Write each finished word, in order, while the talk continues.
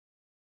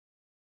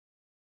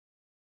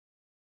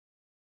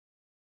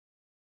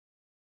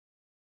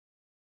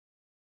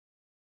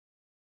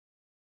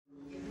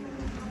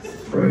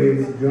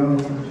Praise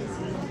God.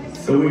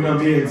 So we're going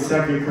to be in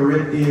 2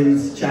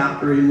 Corinthians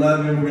chapter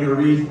 11. We're going to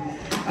read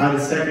out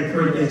of 2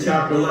 Corinthians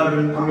chapter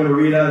 11. I'm going to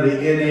read out of the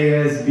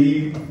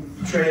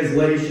NASB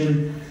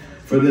translation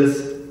for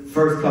this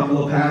first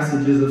couple of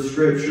passages of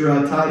Scripture.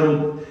 I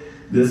titled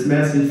this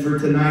message for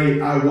tonight,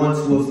 I once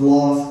was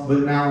lost, but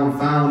now I'm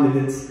found.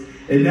 And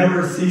it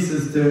never fails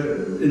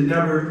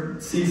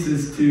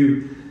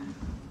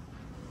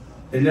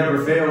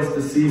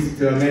to cease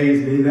to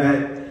amaze me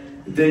that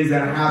things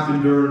that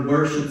happened during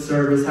worship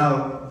service,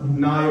 how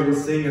Naya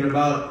was singing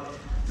about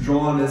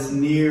drawing us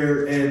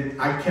near,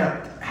 and I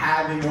kept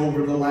having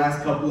over the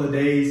last couple of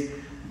days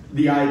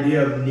the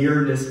idea of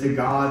nearness to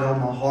God on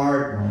my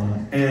heart.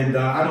 And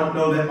I don't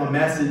know that my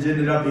message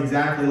ended up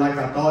exactly like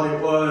I thought it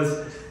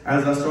was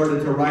as I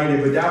started to write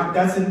it, but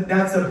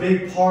that's a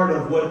big part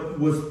of what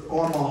was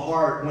on my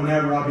heart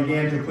whenever I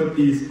began to put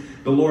the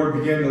Lord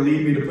began to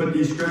lead me to put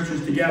these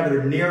scriptures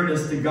together.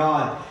 Nearness to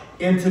God,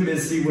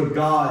 intimacy with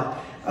God,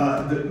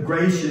 the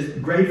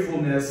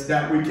gratefulness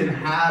that we can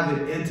have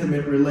an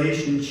intimate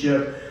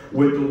relationship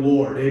with the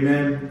Lord.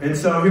 Amen. And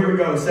so here we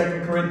go.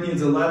 2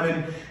 Corinthians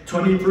 11,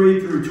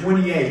 23 through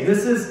 28.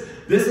 This is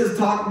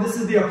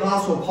the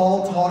Apostle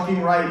Paul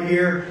talking right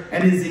here,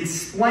 and he's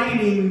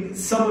explaining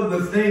some of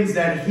the things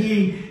that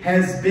he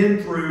has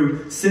been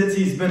through since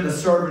he's been a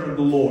servant of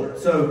the Lord.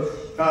 So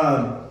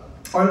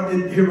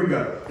here we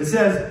go. It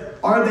says,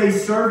 are they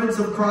servants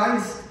of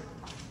Christ?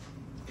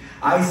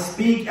 I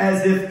speak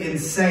as if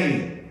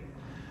insane.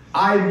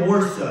 I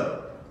more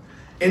so.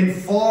 In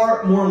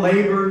far more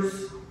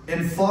labors,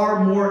 in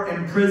far more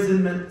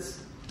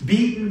imprisonments,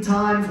 beaten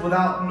times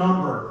without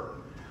number,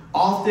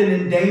 often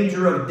in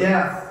danger of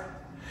death.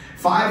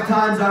 5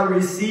 times I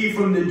received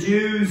from the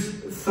Jews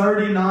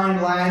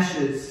 39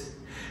 lashes.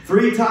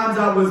 3 times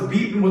I was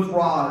beaten with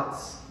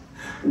rods.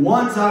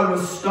 Once I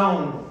was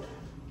stoned.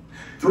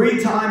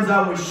 3 times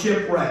I was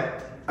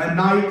shipwrecked. A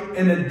night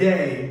and a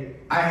day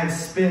I have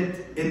spent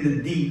in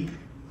the deep.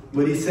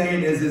 What he's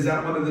saying is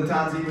that one of the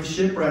times he was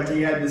shipwrecked,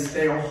 he had to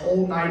stay a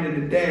whole night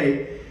and a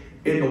day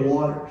in the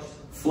waters,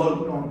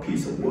 floating on a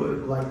piece of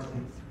wood.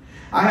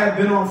 I have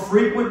been on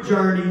frequent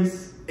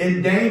journeys,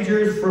 in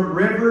dangers from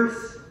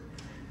rivers,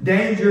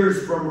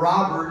 dangers from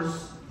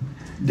robbers,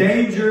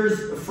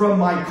 dangers from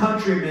my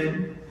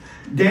countrymen,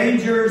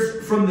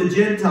 dangers from the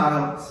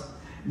Gentiles,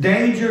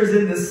 dangers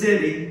in the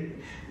city,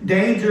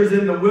 dangers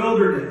in the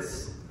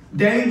wilderness,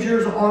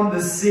 dangers on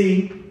the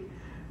sea,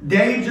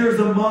 dangers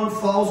among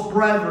false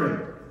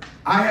brethren.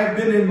 I have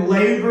been in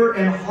labor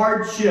and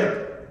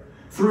hardship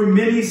through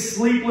many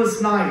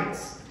sleepless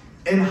nights,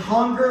 in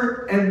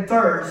hunger and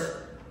thirst,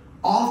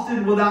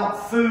 often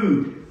without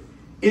food,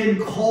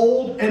 in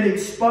cold and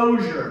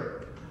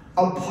exposure.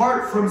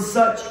 Apart from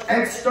such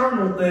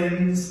external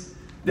things,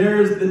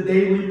 there is the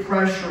daily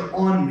pressure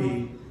on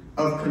me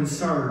of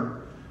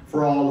concern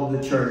for all of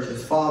the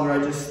churches. Father, I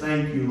just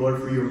thank you,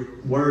 Lord, for your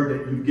word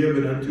that you've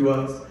given unto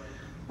us.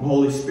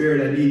 Holy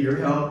Spirit, I need your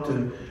help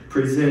to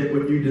present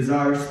what you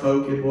desire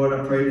spoken. Lord,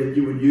 I pray that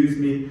you would use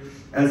me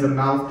as a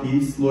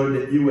mouthpiece. Lord,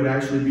 that you would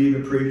actually be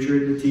the preacher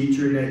and the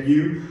teacher, and that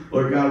you,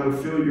 Lord God, would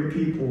fill your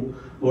people,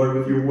 Lord,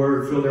 with your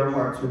word. Fill their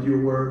hearts with your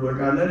word. Lord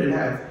God, let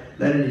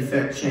it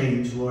effect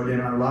change, Lord,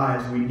 in our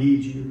lives. We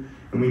need you,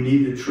 and we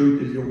need the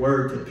truth of your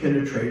word to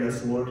penetrate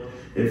us, Lord.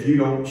 If you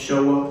don't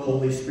show up,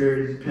 Holy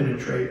Spirit, and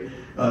penetrate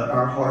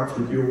our hearts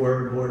with your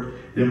word, Lord,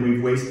 then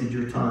we've wasted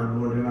your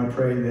time, Lord. And I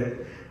pray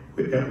that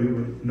we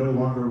would no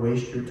longer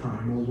waste your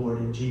time, oh Lord,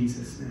 in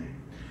Jesus' name.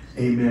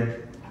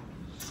 Amen.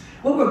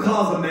 What would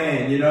cause a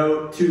man,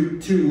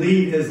 to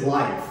leave his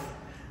life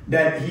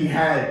that he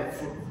had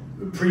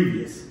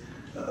previous?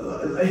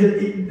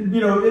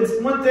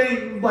 It's one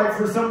thing, like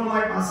for someone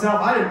like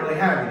myself, I didn't really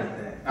have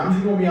anything. I'm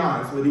just going to be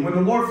honest with you. When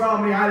the Lord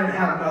found me, I didn't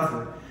have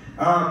nothing.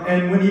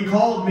 And when he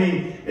called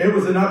me, it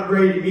was an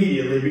upgrade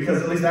immediately,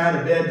 because at least I had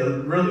a bed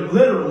to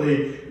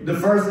literally, the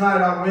first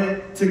night I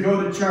went to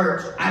go to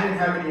church, I didn't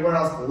have anywhere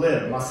else to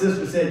live. My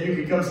sister said, you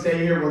can come stay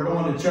here, we're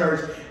going to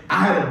church.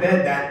 I had a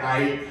bed that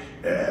night,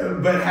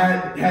 but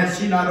had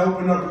she not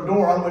opened up the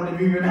door, I wouldn't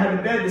have even had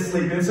a bed to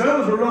sleep in. So it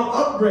was a real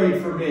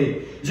upgrade for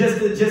me, just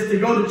to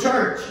go to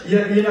church,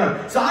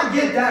 So I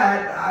get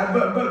that,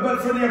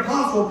 but for the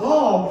Apostle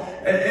Paul,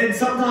 and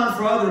sometimes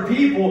for other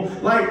people,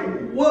 like,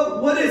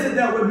 what is it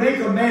that would make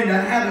a man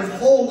that had his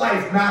whole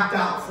life mapped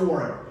out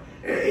for him?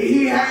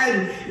 He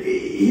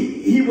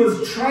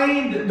was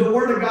trained, the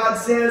Word of God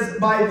says,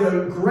 by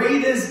the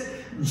greatest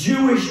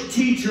Jewish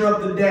teacher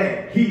of the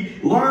day. He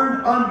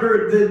learned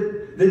under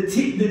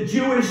the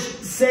Jewish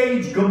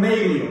sage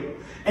Gamaliel.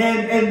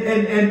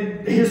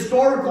 And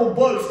historical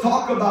books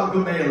talk about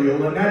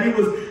Gamaliel, and that he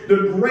was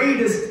the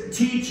greatest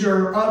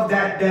teacher of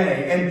that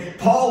day. And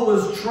Paul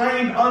was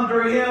trained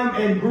under him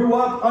and grew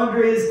up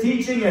under his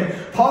teaching. And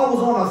Paul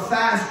was on a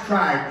fast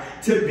track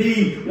to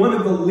be one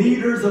of the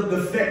leaders of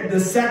the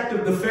sect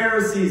of the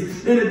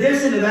Pharisees. In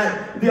addition to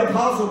that, the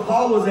Apostle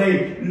Paul was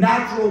a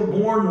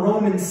natural-born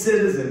Roman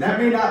citizen. That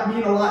may not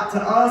mean a lot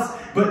to us,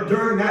 but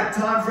during that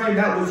time frame,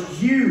 that was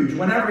huge.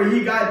 Whenever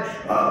he got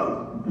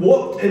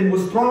whooped and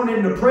was thrown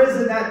into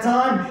prison that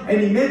time.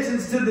 And he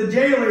mentions to the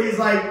jailer, he's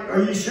like,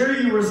 are you sure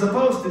you were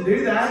supposed to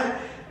do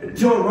that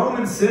to a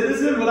Roman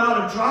citizen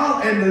without a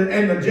trial?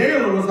 And the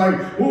jailer was like,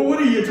 well, what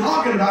are you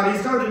talking about? He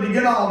started to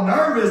get all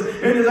nervous.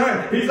 And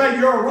he's like,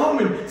 you're a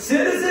Roman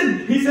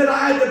citizen? He said,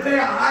 I had to pay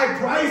a high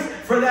price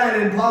for that.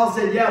 And Paul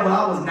said, yeah, well,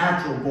 I was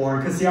natural born,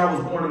 because see, I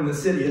was born in the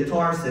city of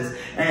Tarsus.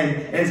 And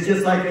it's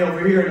just like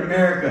over here in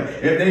America.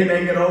 If they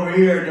make it over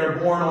here and they're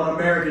born on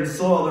American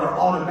soil, they're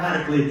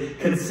automatically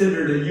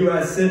considered a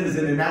U.S.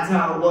 citizen. And that's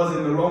how it was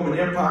in the Roman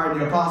Empire.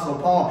 And the Apostle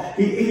Paul,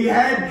 he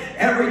had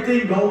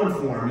everything going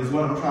for him, is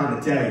what I'm trying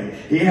to tell you.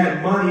 He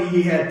had money,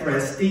 he had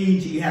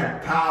prestige, he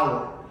had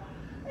power.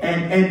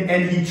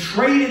 And he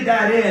traded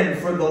that in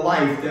for the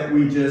life that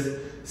we just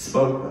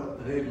spoke of.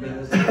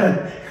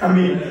 I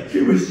mean,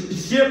 he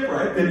was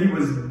shipwrecked and he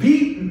was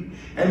beaten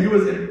and he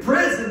was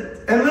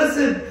imprisoned. And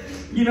listen,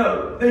 you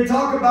know, they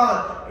talk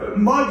about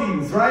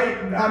muggings, right?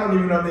 I don't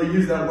even know if they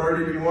use that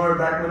word anymore.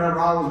 Back whenever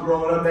I was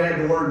growing up, they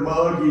had the word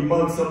mug. You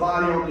mug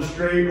somebody on the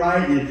street,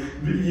 right?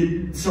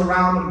 You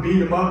surround them, beat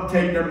them up,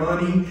 take their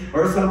money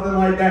or something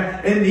like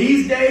that. And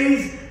these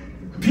days,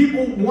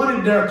 people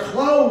wanted their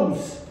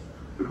clothes.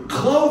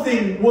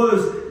 Clothing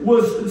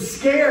was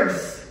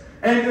scarce.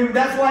 And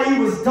that's why he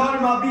was talking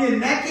about being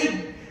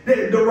naked.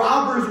 The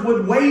robbers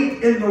would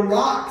wait in the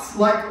rocks,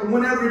 like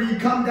whenever you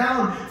come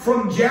down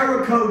from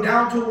Jericho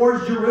down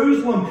towards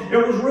Jerusalem.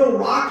 It was real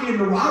rocky, and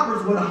the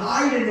robbers would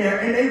hide in there,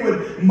 and they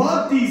would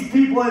mug these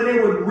people, and they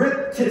would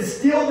rip to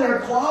steal their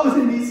clothes.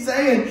 And he's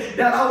saying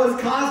that I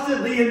was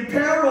constantly in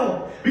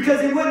peril,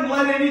 because he wouldn't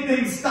let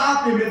anything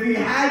stop him. If he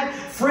had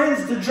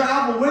friends to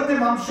travel with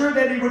him, I'm sure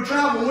that he would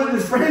travel with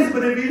his friends.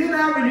 But if he didn't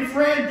have any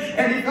friends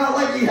and he felt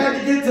like he had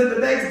to get to the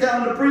next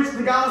town to preach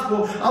the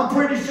gospel, I'm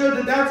pretty sure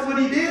that that's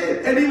what he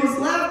did. And he was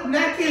left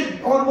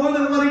naked on more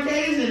than one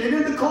occasion and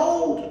in the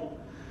cold.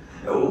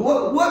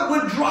 What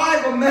would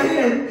drive a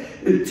man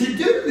to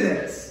do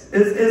this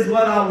is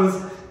what I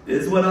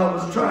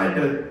was trying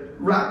to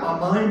wrap my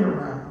mind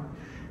around.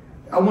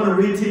 I want to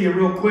read to you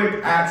real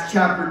quick Acts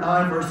chapter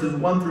 9 verses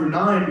 1 through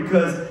 9,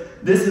 because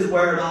this is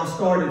where it all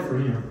started for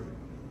him.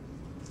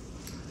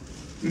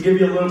 To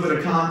give you a little bit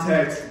of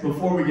context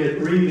before we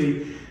get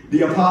reading,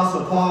 the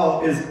Apostle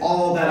Paul is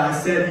all that I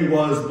said he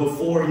was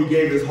before he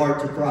gave his heart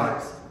to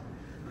Christ.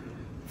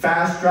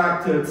 Fast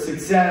track to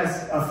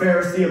success, a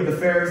Pharisee of the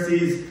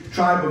Pharisees,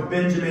 tribe of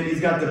Benjamin. He's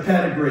got the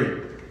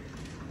pedigree.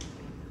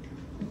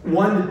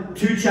 1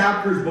 to 2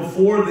 chapters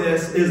before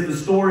this is the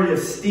story of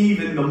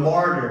Stephen the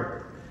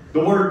martyr.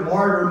 The word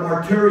martyr,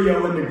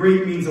 martyrio in the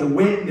Greek, means a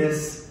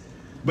witness.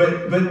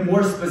 But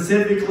more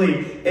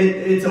specifically,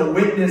 it's a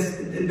witness.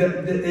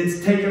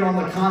 It's taken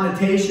on the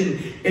connotation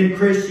in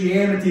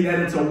Christianity that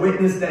it's a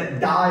witness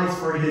that dies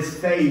for his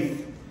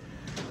faith.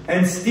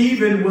 And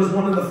Stephen was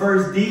one of the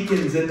first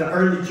deacons in the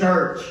early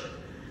church.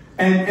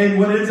 And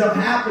what ends up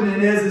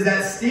happening is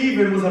that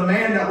Stephen was a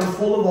man that was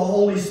full of the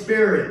Holy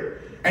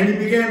Spirit. And he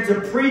began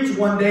to preach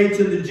one day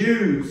to the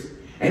Jews.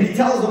 And he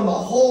tells them the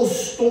whole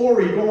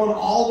story, going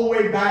all the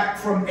way back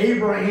from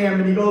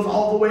Abraham, and he goes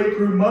all the way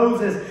through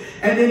Moses.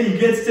 And then he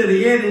gets to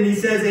the end and he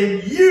says,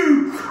 and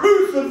you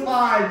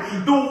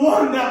crucified the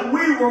one that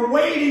we were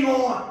waiting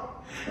on.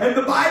 And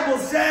the Bible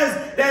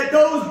says that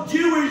those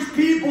Jewish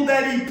people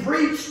that he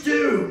preached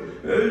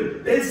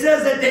to, it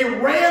says that they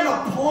ran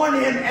upon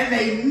him and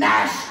they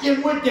gnashed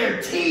him with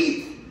their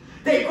teeth.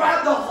 They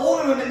grabbed a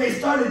hold of him and they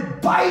started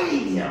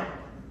biting him.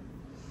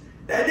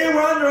 They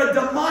were under a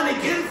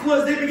demonic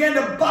influence. They began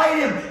to bite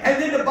him. And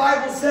then the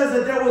Bible says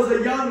that there was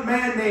a young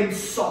man named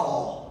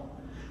Saul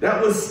that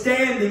was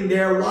standing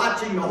there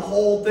watching the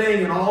whole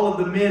thing. And all of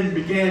the men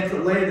began to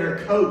lay their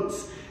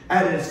coats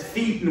at his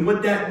feet. And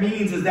what that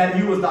means is that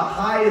he was the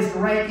highest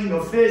ranking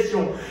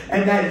official,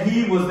 and that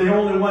he was the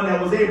only one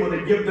that was able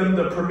to give them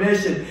the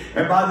permission.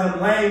 And by them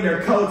laying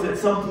their coats, at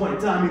some point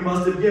in time, he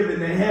must have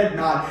given the head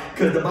nod,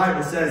 because the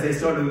Bible says they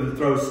started to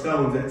throw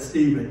stones at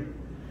Stephen.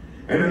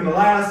 And in the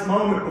last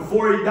moment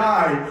before he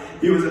died,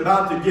 he was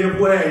about to give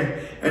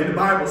way. And the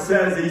Bible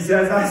says, he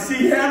says, I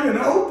see heaven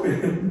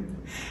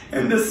open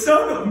and the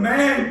Son of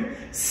Man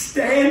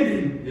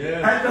standing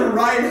at the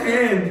right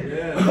hand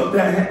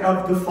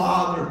of the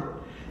Father.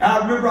 And I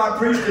remember I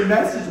preached a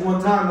message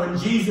one time when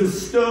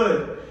Jesus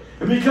stood.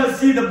 Because,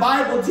 see, the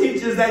Bible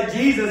teaches that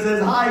Jesus,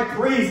 as high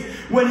priest,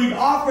 when he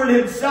offered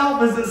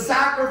himself as a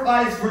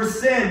sacrifice for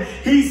sin,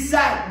 he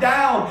sat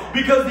down,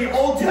 because the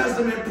Old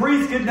Testament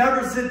priests could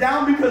never sit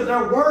down because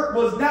their work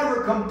was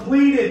never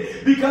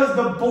completed, because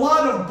the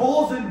blood of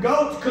bulls and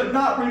goats could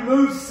not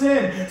remove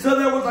sin. So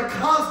there was a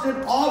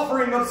constant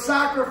offering of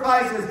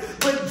sacrifices.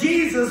 But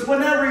Jesus,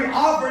 whenever he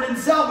offered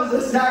himself as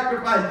a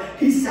sacrifice,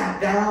 he sat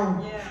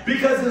down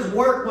because his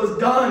work was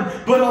done.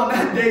 But on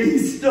that day, he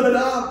stood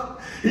up.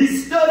 He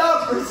stood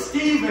up for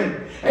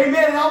Stephen.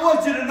 Amen. And I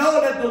want you to know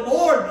that the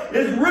Lord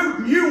is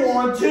rooting you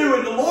on too.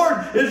 And the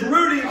Lord is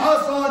rooting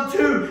us on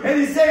too.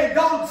 And He's saying,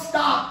 don't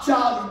stop,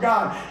 child of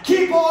God.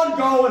 Keep on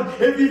going.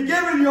 If you've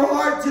given your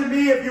heart to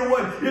me, if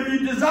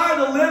you desire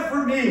to live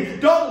for me,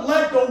 don't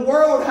let the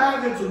world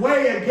have its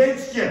way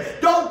against you.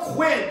 Don't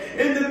quit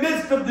in the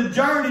midst of the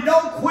journey.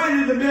 Don't quit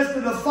in the midst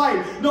of the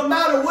fight. No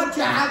matter what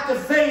you have to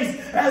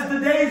face as the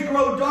days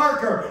grow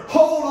darker,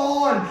 hold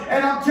on.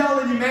 And I'm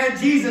telling you, man,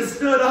 Jesus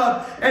stood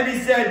up and He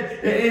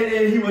said,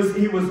 and he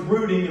was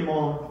rooting him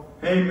on.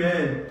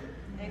 Amen.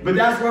 But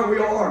that's where we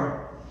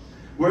are.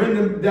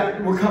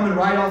 We're coming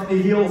right off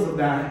the heels of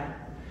that.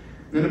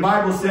 And the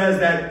Bible says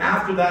that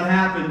after that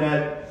happened,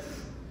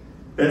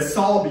 that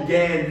Saul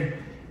began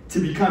to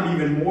become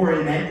even more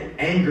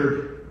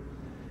angered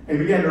and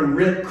began to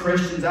rip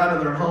Christians out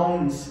of their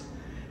homes.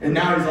 And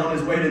now he's on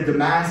his way to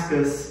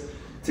Damascus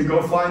to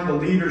go find the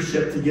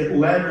leadership to get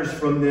letters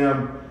from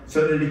them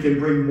so that he can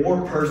bring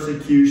more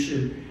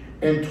persecution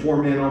and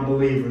torment on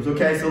believers.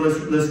 Okay, so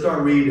let's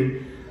start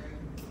reading.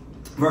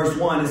 Verse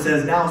 1, it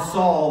says, Now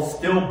Saul,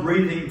 still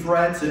breathing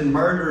threats and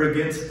murder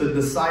against the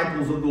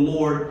disciples of the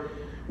Lord,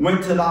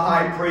 went to the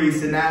high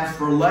priest and asked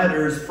for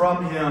letters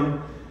from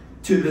him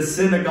to the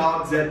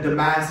synagogues at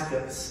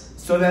Damascus,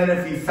 so that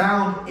if he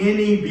found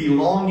any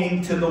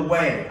belonging to the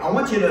way. I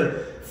want you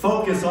to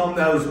focus on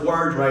those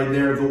words right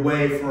there, the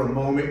way, for a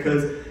moment,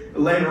 because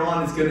later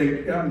on I'm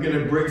going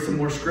to bring some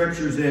more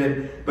scriptures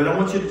in, but I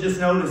want you to just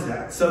notice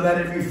that. So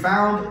that if you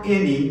found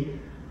any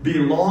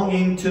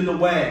belonging to the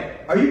way.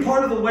 Are you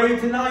part of the way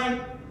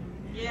tonight?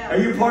 Yeah. Are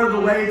you part of the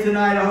way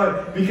tonight?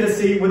 Oh, because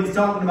see, what he's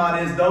talking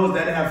about is those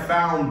that have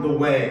found the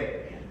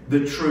way,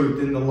 the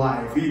truth, and the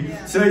life.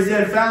 So he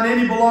said, found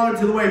any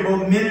belonging to the way,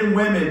 both men and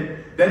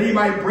women, that he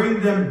might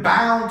bring them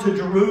bound to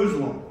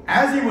Jerusalem.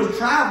 As he was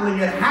traveling,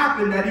 it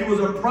happened that he was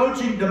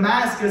approaching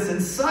Damascus,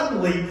 and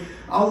suddenly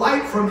a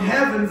light from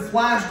heaven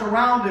flashed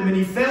around him, and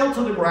he fell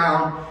to the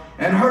ground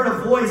and heard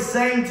a voice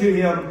saying to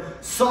him,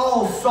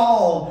 Saul,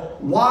 Saul,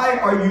 why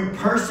are you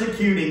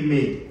persecuting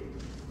me?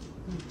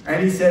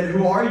 And he said,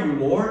 Who are you,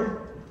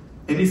 Lord?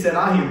 And he said,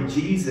 I am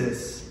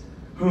Jesus,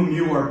 whom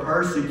you are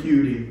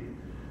persecuting.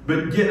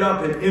 But get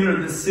up and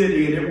enter the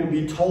city, and it will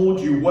be told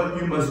you what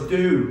you must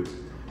do.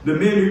 The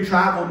men who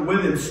traveled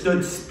with him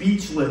stood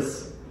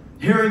speechless,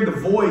 hearing the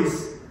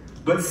voice,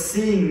 but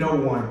seeing no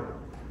one.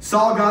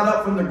 Saul got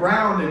up from the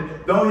ground,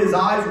 and though his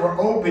eyes were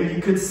open,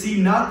 he could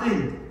see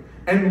nothing.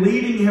 And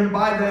leading him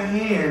by the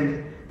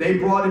hand, they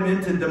brought him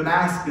into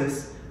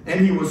Damascus. And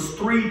he was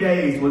 3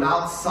 days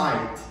without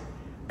sight,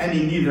 and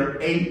he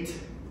neither ate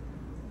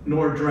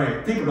nor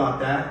drank. Think about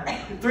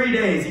that. 3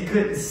 days he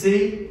couldn't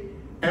see,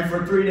 and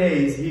for 3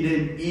 days he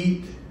didn't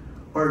eat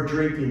or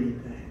drink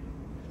anything.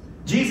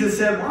 Jesus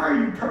said, why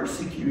are you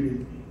persecuting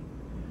me?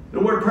 The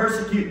word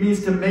persecute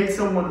means to make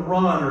someone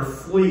run or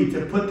flee,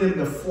 to put them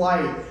to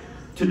flight,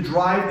 to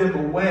drive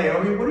them away.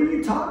 I mean, what are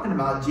you talking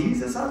about,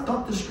 Jesus? I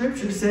thought the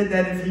scripture said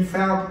that if he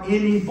found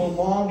any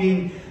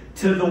belonging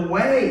to the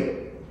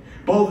way,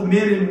 both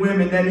men and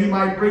women, that he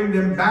might bring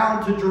them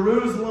bound to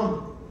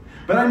Jerusalem.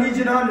 But I need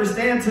you to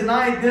understand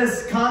tonight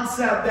this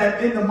concept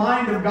that in the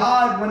mind of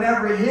God,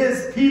 whenever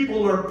his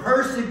people are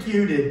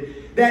persecuted,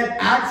 that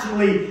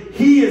actually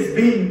he is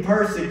being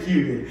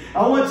persecuted.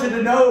 I want you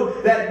to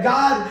know that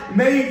God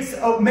made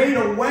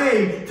a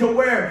way to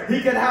where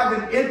he can have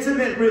an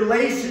intimate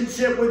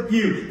relationship with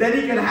you, that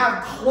he can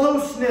have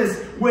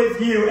closeness with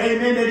you,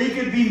 amen, that he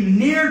can be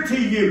near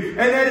to you, and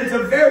that it's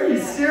a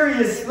very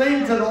serious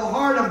thing to the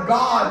heart of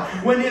God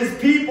when his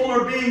people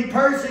are being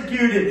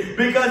persecuted,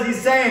 because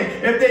he's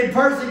saying, if they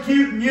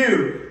persecute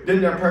you,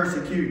 then they're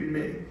persecuting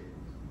me.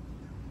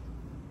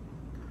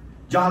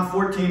 John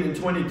 14 and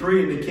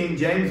 23 in the King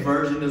James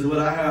Version is what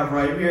I have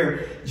right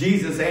here.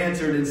 Jesus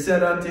answered and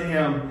said unto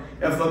him,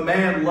 If a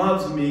man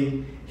loves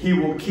me, he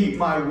will keep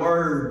my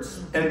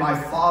words, and my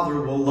Father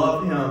will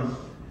love him,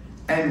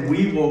 and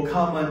we will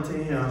come unto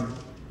him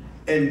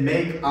and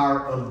make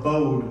our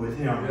abode with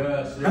him.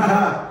 Yes,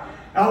 yes.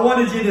 I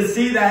wanted you to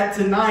see that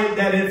tonight,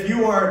 that if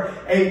you are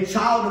a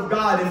child of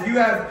God, if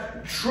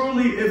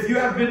you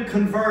have been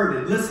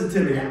converted, listen to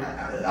me.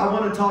 I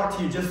want to talk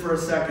to you just for a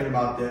second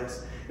about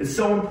this. It's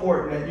so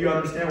important that you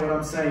understand what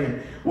I'm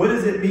saying. What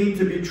does it mean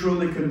to be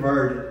truly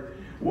converted?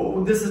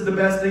 Well, this is the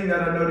best thing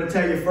that I know to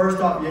tell you. First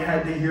off, you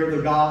had to hear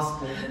the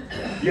gospel.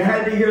 You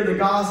had to hear the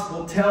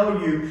gospel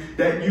tell you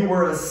that you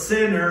were a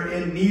sinner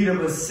in need of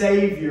a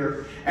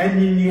Savior.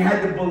 And you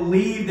had to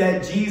believe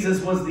that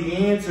Jesus was the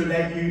answer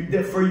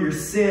for your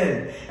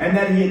sin. And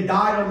that he had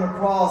died on the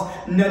cross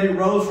and that he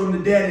rose from the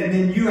dead. And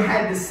then you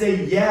had to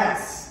say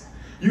yes.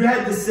 You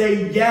had to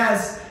say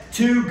yes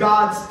to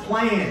God's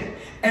plan.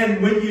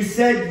 And when you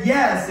said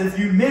yes, if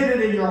you meant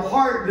it in your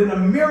heart, then a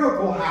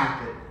miracle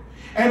happened.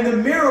 And the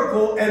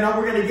miracle, and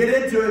we're going to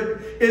get into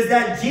it, is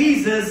that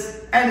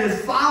Jesus and his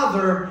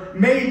Father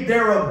made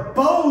their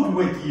abode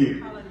with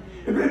you.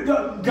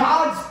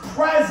 God's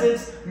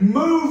presence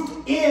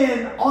moved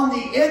in on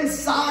the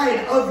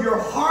inside of your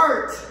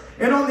heart.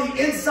 and on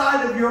the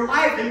inside of your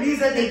life. It means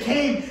that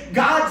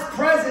God's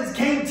presence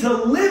came to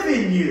live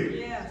in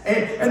you.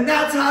 Yes. And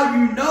that's how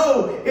you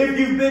know if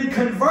you've been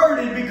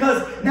converted,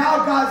 because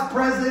now God's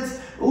presence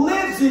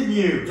lives in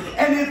you.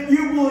 And if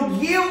you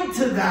will yield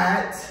to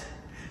that,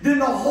 then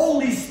the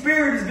Holy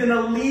Spirit is going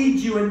to lead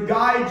you and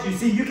guide you.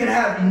 See, you can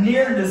have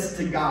nearness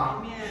to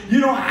God. Amen. You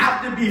don't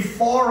have to be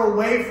far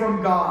away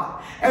from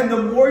God. And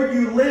the more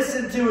you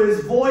listen to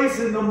His voice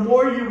and the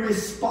more you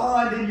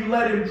respond and you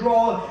let Him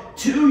draw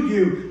to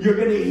you, you're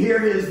going to hear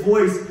His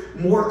voice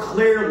more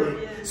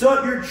clearly. So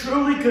if you're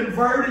truly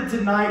converted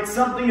tonight,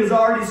 something has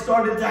already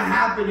started to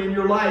happen in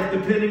your life,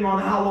 depending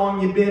on how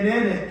long you've been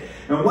in it.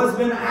 And what's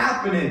been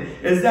happening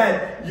is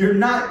that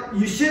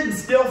you shouldn't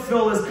still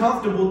feel as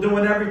comfortable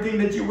doing everything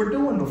that you were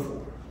doing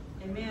before.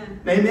 Amen.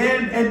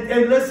 Amen.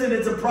 And listen,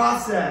 it's a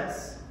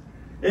process.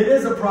 It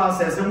is a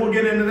process, and we'll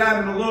get into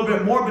that in a little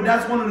bit more, but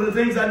that's one of the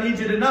things I need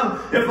you to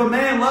know. If a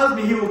man loves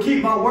me, he will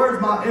keep my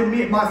words,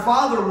 my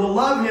Father will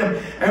love him,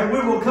 and we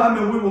will come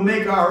and we will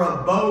make our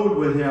abode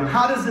with him.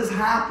 How does this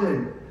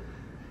happen?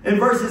 In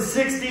verses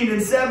 16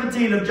 and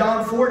 17 of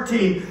John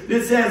 14,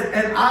 it says,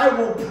 "And I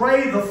will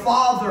pray the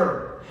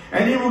Father,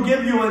 and He will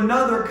give you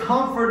another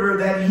comforter,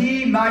 that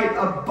He might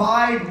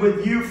abide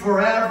with you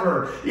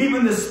forever,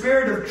 even the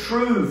Spirit of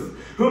truth,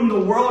 whom the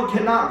world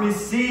cannot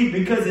receive,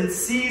 because it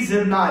sees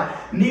Him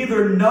not,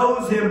 neither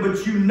knows Him,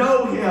 but you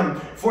know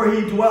Him, for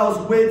He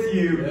dwells with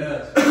you."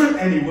 Yes.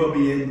 And He will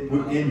be in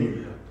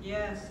you.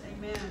 Yes,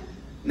 amen.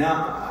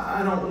 Now,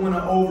 I don't want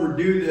to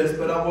overdo this,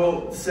 but I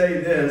will say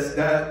this,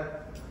 that,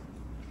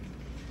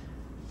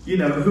 you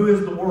know, who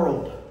is the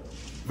world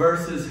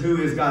versus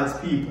who is God's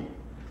people?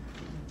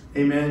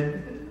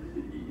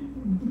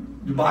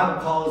 Amen. The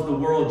Bible calls the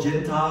world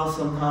Gentiles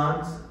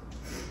sometimes.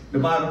 The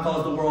Bible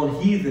calls the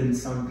world heathen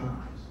sometimes.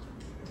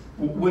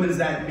 What does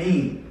that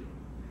mean?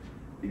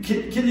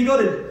 Can you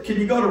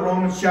go to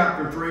Romans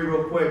chapter 3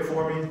 real quick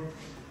for me?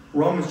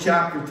 Romans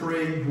chapter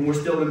 3, and we're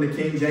still in the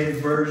King James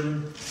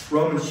Version.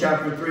 Romans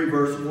chapter 3,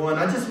 verse 1.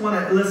 I just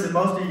want to, listen,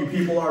 most of you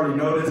people already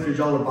know this because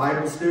y'all are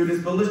Bible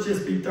students, but let's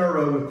just be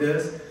thorough with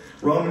this.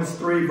 Romans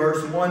 3,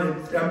 verse 1.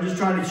 I'm just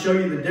trying to show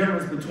you the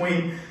difference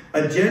between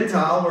a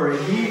Gentile or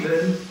a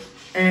heathen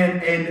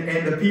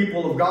and the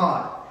people of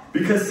God.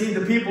 Because, see,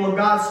 the people of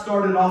God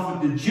started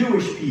off with the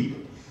Jewish people.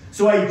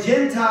 So a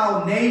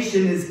Gentile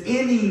nation is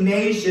any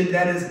nation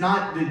that is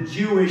not the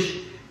Jewish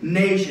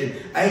nation.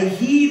 A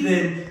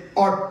heathen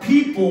are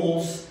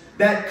peoples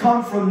that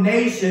come from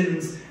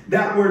nations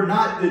that were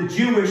not the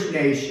Jewish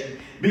nation,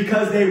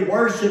 because they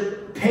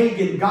worshiped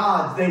pagan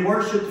gods. They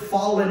worshiped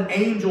fallen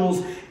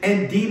angels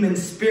and demon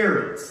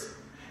spirits.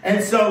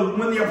 And so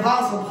when the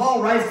Apostle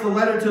Paul writes the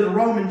letter to the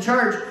Roman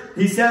church,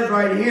 he says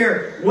right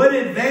here, what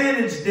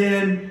advantage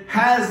then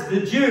has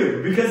the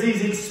Jew? Because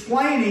he's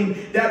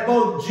explaining that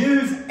both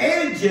Jews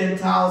and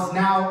Gentiles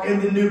now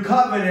in the new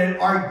covenant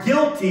are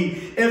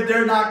guilty if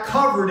they're not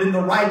covered in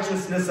the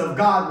righteousness of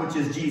God, which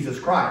is Jesus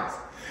Christ.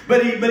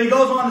 But he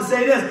goes on to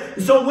say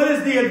this. So what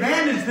is the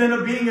advantage then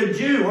of being a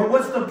Jew? Or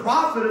what's the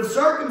profit of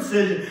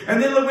circumcision?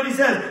 And then look what he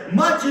says.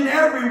 Much in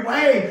every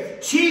way,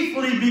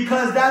 chiefly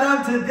because that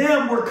unto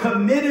them were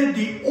committed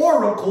the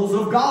oracles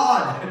of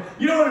God.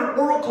 You know what an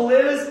oracle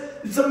is?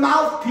 It's a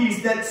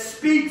mouthpiece that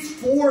speaks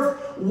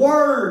forth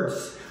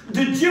words.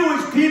 The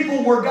Jewish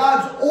people were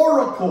God's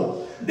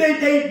oracle.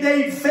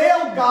 They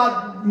failed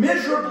God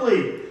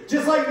miserably.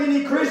 Just like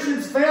many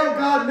Christians fail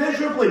God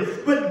miserably.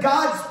 But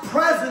God's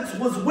presence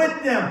was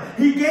with them.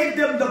 He gave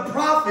them the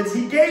prophets.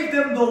 He gave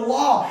them the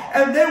law.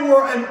 And they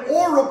were an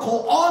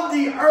oracle on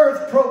the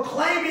earth,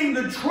 proclaiming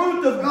the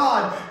truth of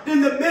God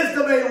in the midst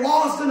of a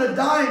lost and a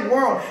dying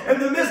world. In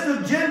the midst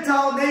of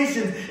Gentile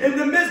nations. In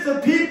the midst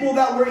of people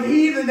that were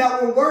heathen,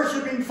 that were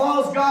worshiping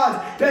false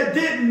gods, that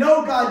didn't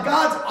know God.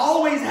 God's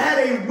always had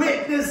a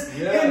witness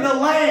in the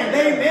land.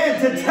 Amen.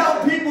 To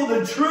tell people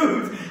the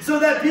truth, so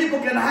that people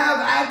can have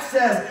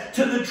access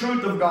to the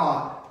truth of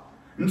God.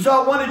 And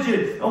so I wanted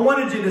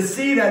you to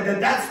see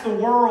that's the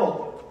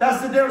world.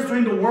 That's the difference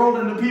between the world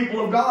and the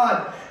people of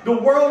God. The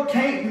world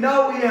can't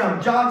know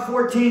Him. John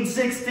 14,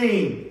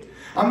 16.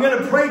 I'm going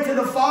to pray to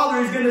the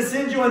Father. He's going to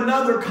send you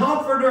another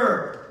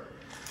comforter.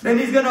 And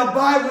He's going to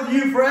abide with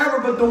you forever.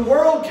 But the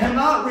world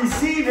cannot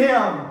receive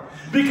Him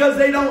because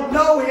they don't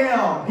know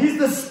Him. He's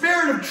the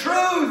Spirit of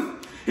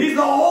truth. He's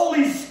the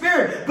Holy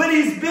Spirit. But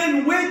He's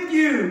been with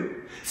you.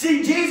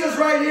 See, Jesus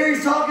right here,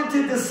 He's talking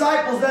to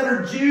disciples that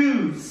are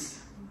Jews.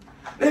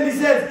 Then He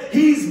says,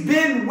 He's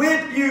been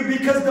with you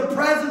because the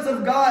presence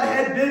of God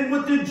had been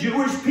with the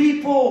Jewish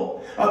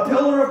people. A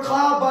pillar of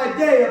cloud by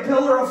day, a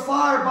pillar of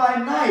fire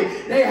by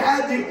night. They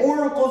had the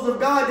oracles of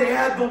God. They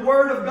had the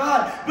Word of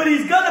God. But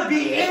He's going to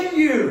be in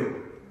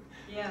you.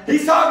 Yeah.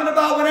 He's talking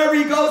about whenever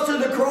He goes to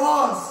the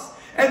cross.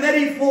 And that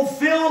He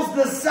fulfills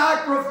the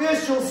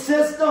sacrificial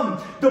system.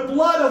 The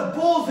blood of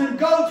bulls and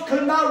goats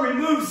could not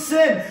remove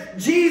sin.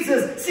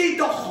 Jesus, see,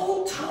 the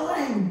whole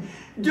time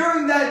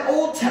during that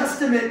Old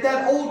Testament,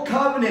 that Old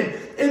Covenant,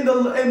 in the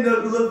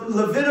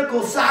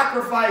Levitical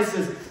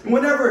sacrifices,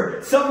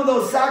 whenever some of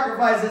those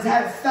sacrifices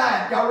had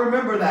fat, y'all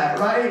remember that,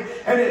 right?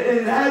 And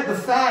it had the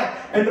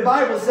fat, and the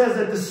Bible says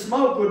that the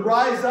smoke would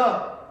rise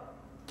up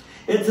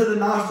into the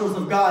nostrils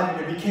of God,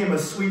 and it became a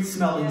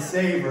sweet-smelling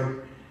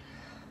savor.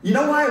 You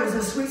know why it was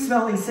a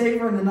sweet-smelling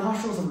savor in the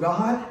nostrils of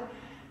God?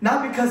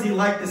 Not because he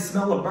liked the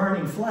smell of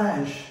burning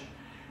flesh,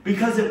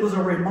 because it was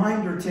a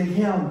reminder to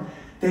him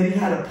that he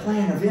had a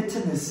plan of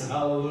intimacy.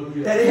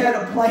 Hallelujah. That he had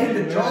a plan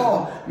to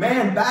draw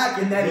man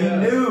back, and that he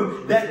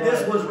knew that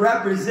this was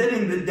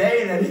representing the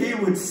day that he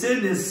would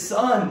send his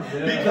son,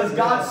 because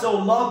God so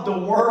loved the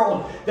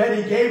world that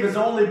he gave his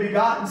only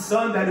begotten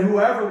son, that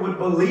whoever would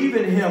believe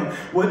in him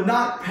would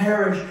not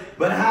perish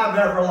but have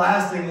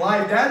everlasting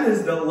life. That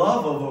is the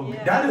love of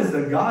him. That is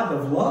the God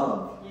of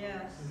love.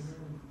 Yes.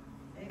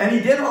 And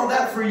he did all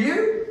that for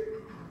you.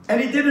 And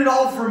he did it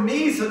all for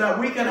me so that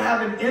we can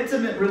have an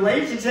intimate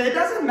relationship. It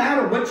doesn't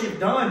matter what you've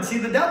done. See,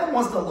 the devil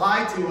wants to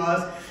lie to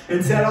us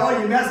and said,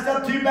 oh, you messed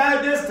up too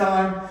bad this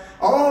time.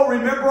 Oh,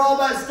 remember all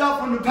that stuff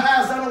from the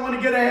past. I don't want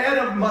to get ahead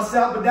of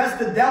myself, but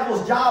that's the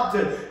devil's job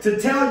to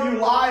tell you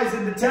lies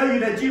and to tell you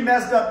that you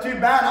messed up too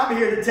bad. I'm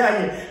here to tell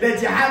you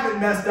that you haven't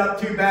messed up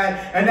too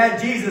bad, and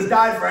that Jesus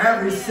died for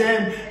every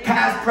sin,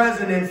 past,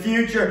 present, and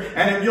future.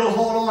 And if you'll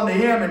hold on to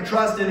him and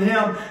trust in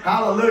him,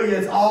 hallelujah,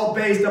 it's all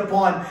based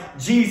upon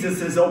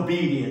Jesus'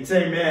 obedience.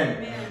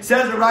 Amen. It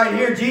says it right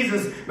here.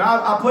 Jesus,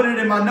 I put it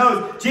in my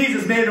notes.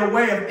 Jesus made a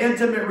way of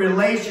intimate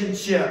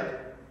relationship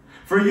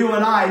for you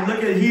and I.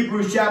 Look at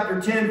Hebrews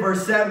chapter 10,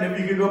 verse 7. If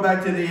you could go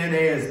back to the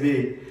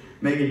NASB.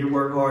 Making you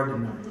work hard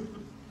tonight.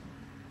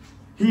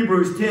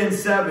 Hebrews 10,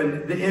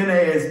 7, the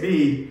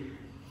NASB.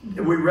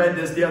 We read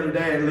this the other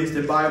day, at least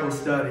at Bible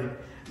study.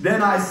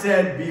 Then I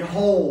said,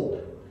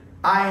 behold,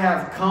 I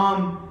have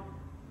come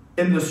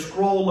in the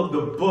scroll of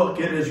the book.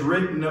 It is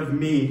written of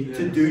me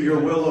to do your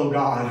will, O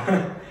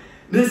God.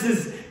 This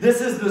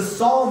is the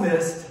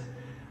psalmist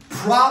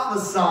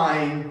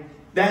prophesying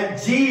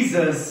that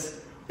Jesus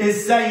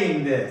is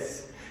saying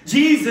this.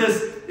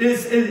 Jesus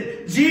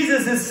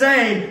is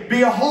saying,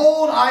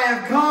 behold, I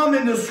have come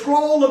in the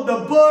scroll of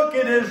the book.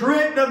 It is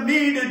written of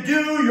me to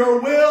do your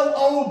will,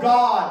 O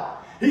God.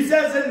 He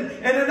says in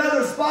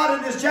another spot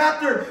in this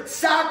chapter,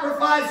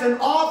 sacrifice and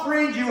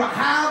offerings you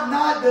have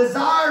not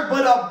desired,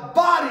 but a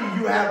body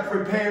you have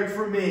prepared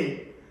for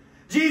me.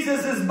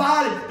 Jesus'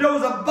 body, there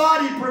was a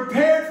body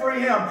prepared for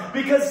him,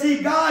 because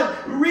see, God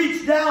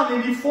reached down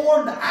and he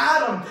formed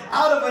Adam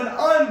out of an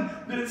earth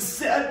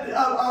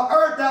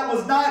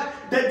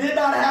that did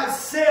not have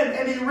sin,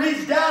 and he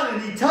reached down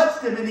and he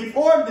touched him and he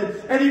formed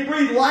it and he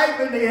breathed life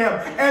into him,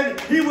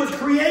 and he was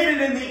created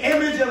in the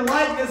image and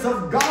likeness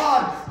of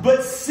God,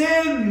 but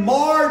sin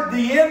marred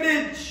the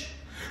image.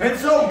 And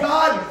so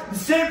God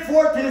sent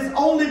forth his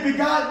only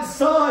begotten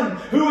Son,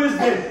 who is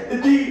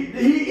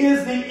he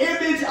is the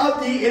image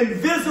of the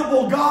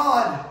invisible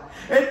God.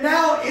 And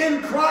now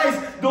in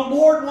Christ, the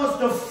Lord wants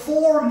to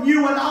form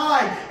you and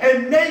I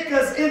and make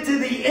us into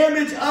the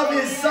image of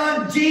his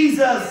Son,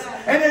 Jesus.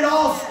 And it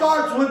all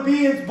starts with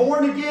being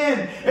born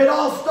again. It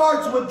all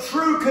starts with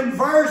true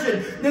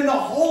conversion. Then the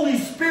Holy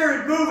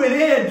Spirit moving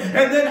in.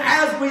 And then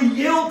as we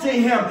yield to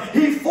him,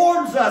 he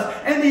forms us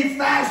and he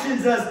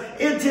fashions us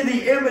into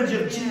the image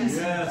of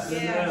Jesus.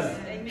 Yes.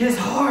 His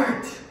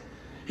heart.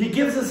 He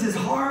gives us his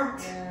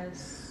heart.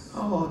 Yes.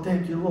 Oh,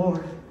 thank you,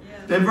 Lord.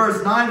 Then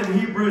verse 9 of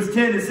Hebrews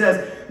 10, it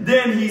says,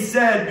 then he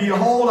said,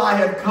 behold, I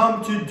have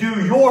come to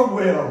do your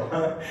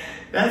will.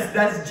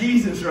 That's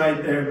Jesus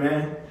right there,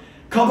 man.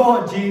 Come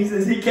on,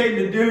 Jesus. He came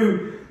to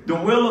do the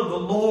will of the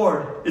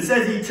Lord. It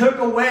says he took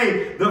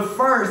away the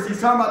first. He's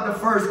talking about the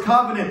first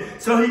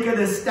covenant, so he could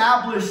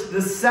establish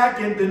the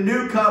second, the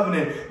new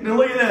covenant. Now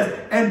look at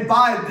this. And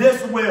by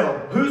this will,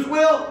 whose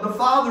will? The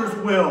Father's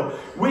will.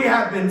 We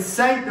have been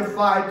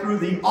sanctified through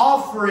the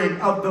offering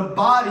of the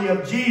body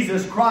of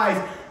Jesus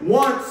Christ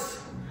once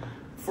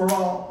for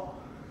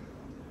all.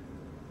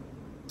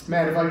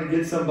 Man, if I could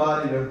get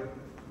somebody to...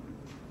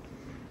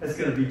 That's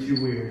going to be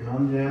too weird.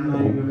 I'm not even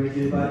going to make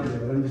anybody do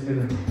it. I'm just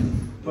going to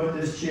put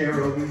this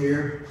chair over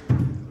here.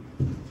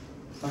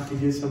 If I could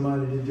get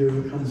somebody to do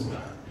it.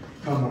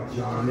 Come on,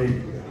 John. There you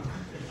go.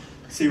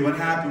 See, what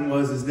happened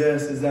is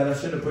that I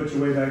should have put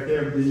you way back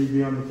there, but then you'd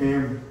be on the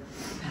camera.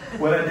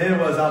 What I did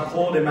was I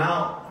pulled him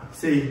out.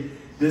 See,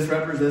 this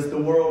represents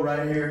the world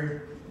right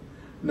here.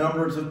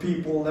 Numbers of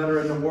people that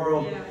are in the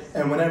world. Yes.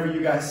 And whenever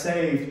you got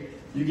saved,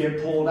 you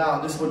get pulled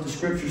out. This is what the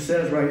scripture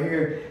says right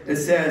here. It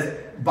says,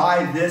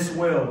 by this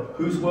will.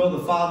 Whose will?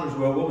 The Father's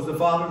will. What was the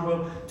Father's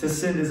will? To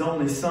send his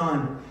only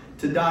Son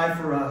to die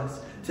for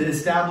us, to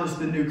establish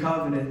the new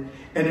covenant.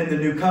 And in the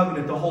new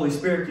covenant, the Holy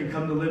Spirit can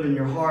come to live in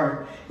your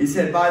heart. He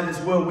said, by this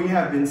will, we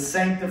have been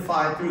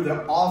sanctified through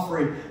the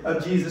offering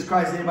of Jesus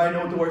Christ. Anybody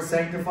know what the word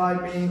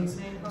sanctified means?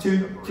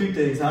 Two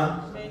things,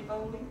 huh? Made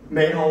holy.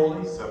 Made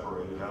holy.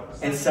 Separated out.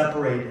 And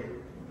separated.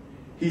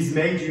 He's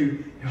made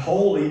you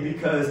holy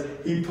because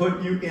he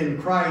put you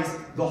in Christ,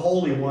 the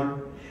Holy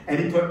One. And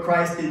he put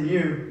Christ in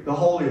you, the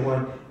Holy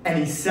One. And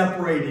he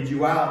separated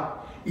you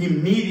out.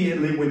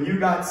 immediately when you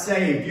got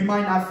saved. You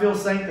might not feel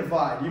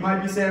sanctified. You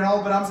might be saying,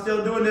 oh, but I'm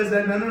still doing this.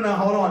 No,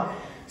 hold on.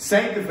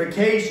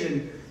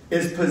 Sanctification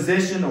is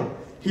positional.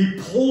 He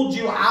pulled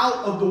you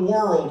out of the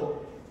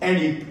world and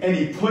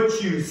he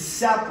put you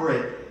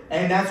separate.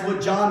 And that's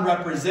what John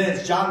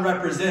represents. John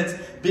represents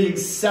being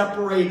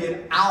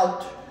separated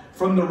out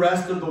from the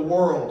rest of the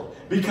world,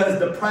 because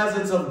the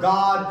presence of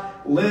God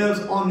lives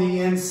on the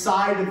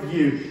inside of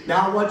you.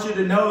 Now I want you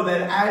to know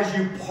that as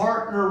you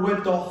partner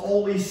with the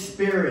Holy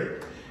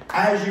Spirit, and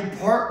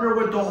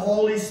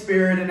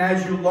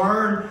as you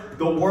learn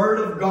the Word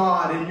of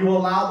God and you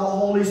allow the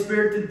Holy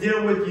Spirit to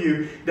deal with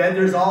you, that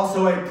there's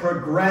also a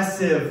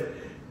progressive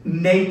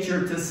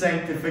nature to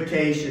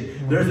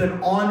sanctification. There's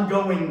an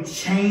ongoing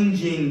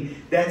changing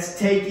that's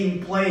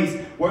taking place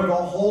where the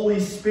Holy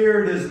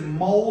Spirit is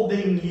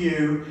molding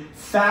you,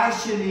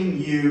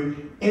 fashioning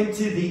you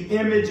into the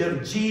image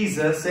of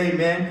Jesus,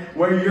 amen,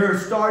 where you're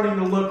starting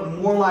to look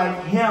more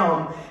like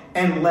Him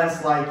and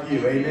less like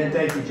you. Amen.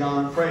 Thank you,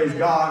 John. Praise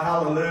God.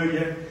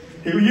 Hallelujah.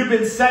 You've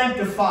been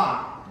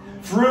sanctified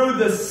through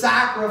the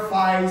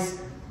sacrifice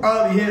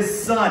of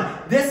His Son.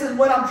 This is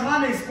what I'm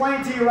trying to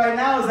explain to you right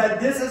now, is that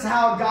this is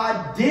how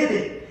God did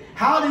it.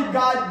 How did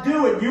God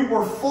do it? You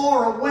were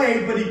far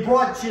away, but He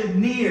brought you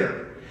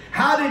near.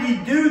 How did He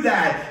do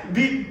that?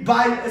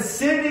 By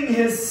sending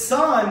His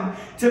Son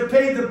to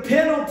pay the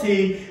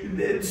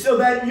penalty so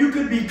that you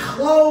could be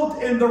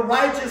clothed in the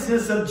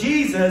righteousness of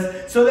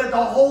Jesus, so that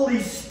the Holy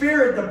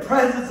Spirit, the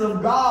presence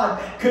of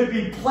God, could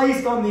be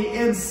placed on the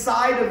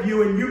inside of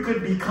you and you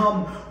could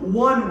become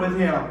one with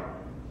Him.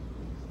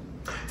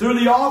 Through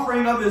the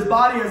offering of His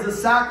body as a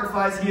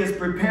sacrifice, He has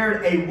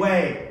prepared a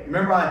way.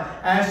 Remember, I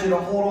asked you to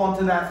hold on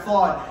to that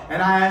thought,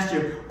 and I asked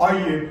you, are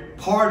you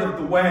part of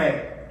the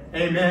way?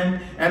 Amen.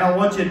 And I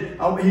want you,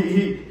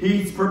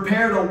 He's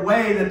prepared a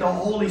way that the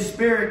Holy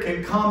Spirit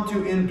can come to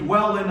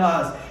indwell in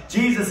us.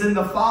 Jesus and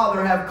the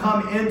Father have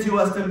come into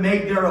us to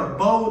make their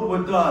abode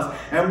with us.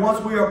 And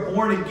once we are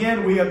born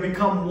again, we have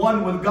become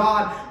one with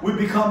God. We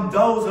become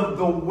those of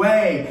the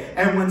way.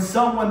 And when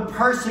someone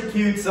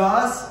persecutes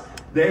us,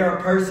 they are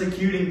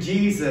persecuting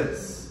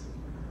Jesus.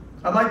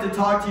 I'd like to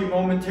talk to you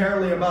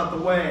momentarily about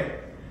the way.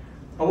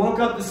 I woke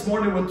up this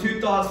morning with two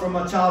thoughts from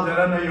my childhood.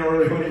 I know you don't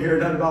really want to hear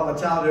nothing about my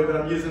childhood,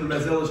 but I'm using them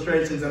as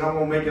illustrations and I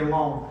won't make it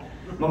long.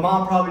 My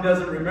mom probably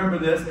doesn't remember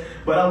this,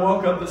 but I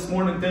woke up this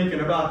morning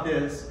thinking about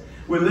this.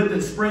 We lived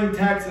in Spring,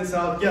 Texas.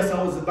 I guess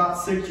I was about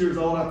 6 years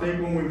old, I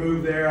think, when we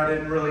moved there. I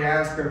didn't really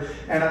ask her.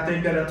 And I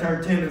think that I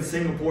turned 10 in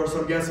Singapore,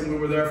 so I'm guessing we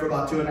were there for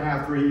about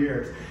 2.5, 3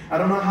 years. I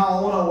don't know how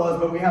old I was,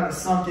 but we had a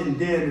sunken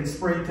den in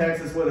Spring,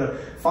 Texas with a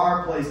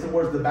fireplace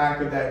towards the back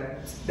of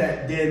that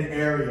den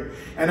area.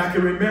 And I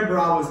can remember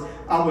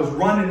I was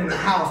running in the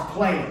house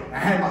playing. I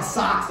had my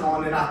socks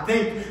on, and I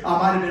think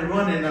I might have been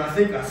running, and I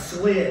think I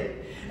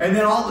slid. And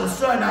then all of a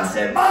sudden I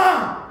said,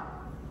 "Mom!"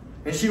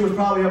 And she was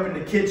probably up in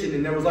the kitchen,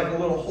 and there was like a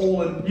little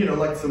hole in,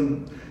 like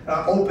some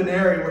open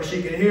area where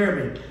she could hear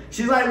me.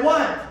 She's like,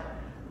 "What?"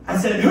 I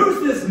said,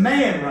 "Who's this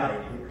man right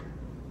here?"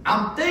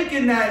 I'm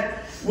thinking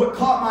that what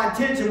caught my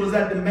attention was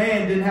that the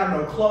man didn't have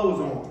no clothes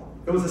on.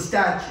 It was a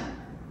statue.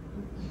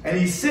 And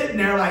he's sitting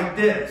there like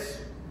this.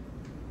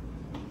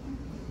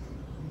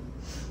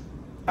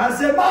 I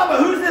said, "Mama,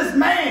 who's this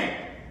man?"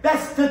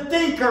 "That's the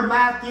thinker,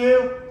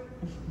 Matthew."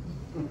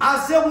 I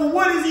said, "Well,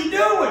 what is he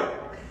doing?"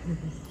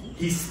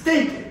 "He's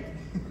thinking."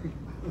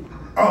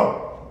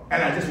 Oh,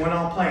 and I just went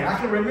on playing. I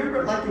can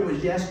remember it like it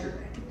was yesterday.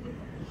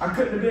 I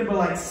couldn't have been but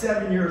like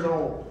 7 years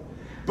old.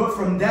 But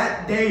from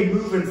that day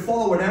moving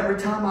forward, every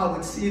time I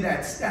would see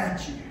that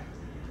statue,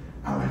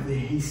 I would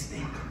think, "He's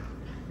thinking."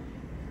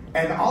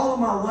 And all of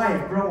my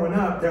life growing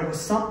up, there was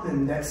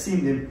something that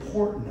seemed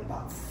important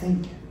about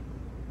thinking.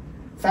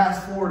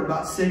 Fast forward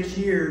about 6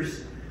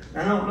 years,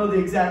 and I don't know the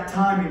exact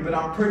timing, but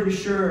I'm pretty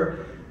sure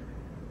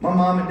my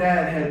mom and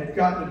dad had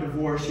gotten a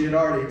divorce. She had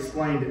already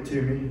explained it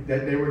to me,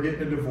 that they were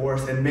getting a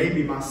divorce, and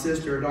maybe my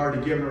sister had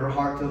already given her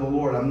heart to the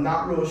Lord. I'm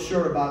not real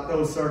sure about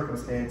those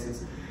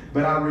circumstances,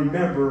 but I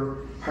remember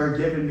her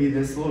giving me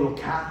this little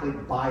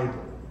Catholic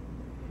Bible.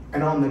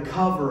 And on the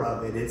cover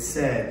of it, it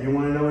said, you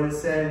want to know what it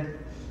said?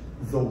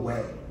 The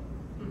Way.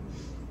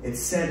 It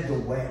said The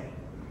Way.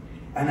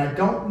 And I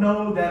don't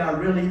know that I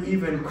really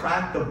even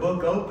cracked the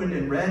book open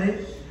and read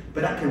it,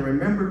 but I can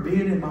remember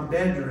being in my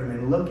bedroom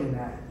and looking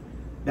at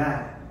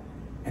that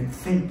and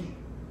thinking,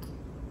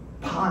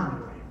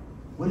 pondering,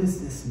 what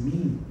does this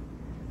mean?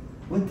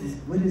 What is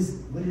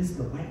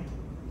the way?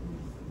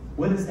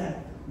 What is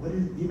that? What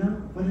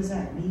does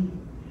that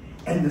mean?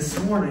 And this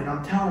morning,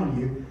 I'm telling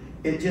you,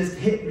 it just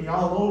hit me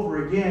all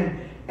over again.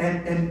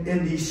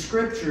 And these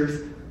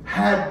scriptures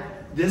had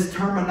this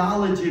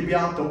terminology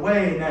about the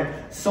way, and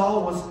that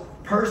Saul was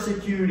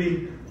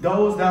persecuting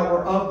those that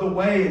were of the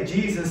way, and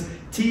Jesus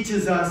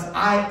teaches us,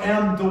 I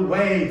am the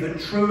way, the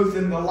truth,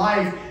 and the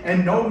life,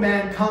 and no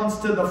man comes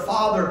to the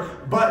Father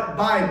but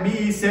by me.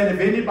 He said,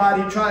 if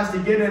anybody tries to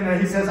get in there,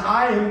 he says,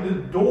 I am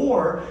the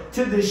door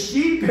to the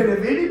sheep, and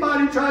if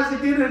anybody tries to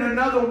get in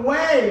another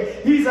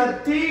way, he's a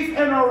thief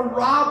and a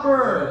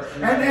robber.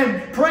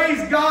 And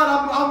praise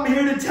God, I'm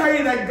here to tell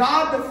you that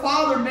God the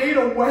Father made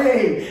a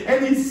way,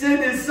 and he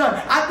sent his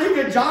Son. I think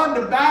of John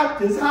the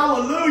Baptist,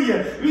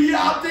 hallelujah.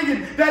 Yeah, I'm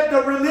thinking that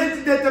the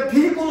religion, that the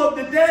people of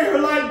the day are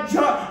like,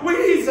 John, we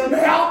need some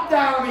help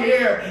down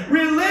here.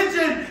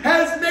 Religion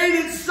has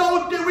made it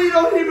so that we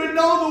don't even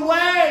know the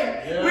way.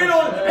 Yeah, We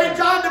don't. yeah. And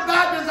John the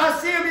Baptist, I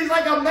see him. He's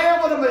like a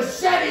man with a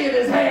machete in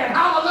his hand.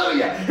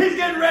 Hallelujah! He's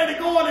getting ready to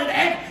go on an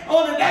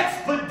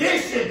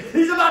expedition.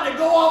 He's about to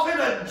go off in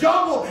a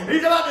jungle.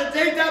 He's about to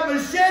take that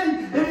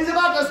machete and he's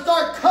about to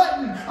start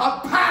cutting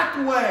a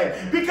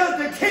pathway because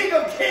the King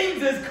of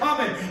Kings is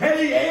coming. And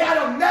he had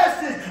a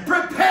message: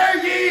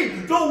 prepare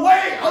ye the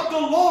way of the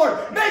Lord.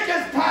 Make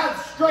his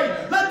path straight.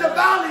 Let the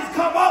valleys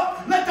come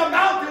up. Let the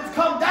mountains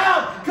come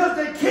down, because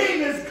the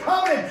King is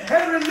coming.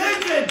 And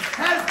religion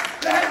has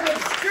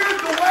obscured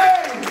the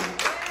way.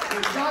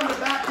 And John the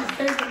Baptist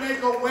came to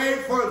make a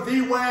way for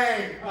the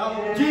way.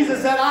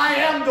 Jesus said, I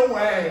am the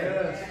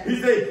way.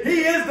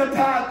 He is the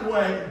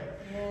pathway.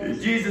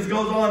 Jesus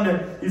goes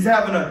on he's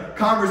having a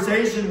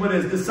conversation with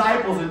his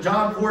disciples in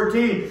John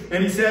 14.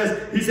 And he says,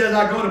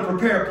 I go to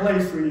prepare a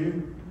place for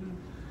you.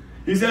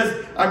 He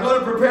says, I go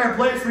to prepare a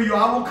place for you.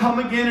 I will come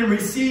again and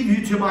receive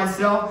you to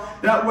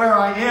myself, that where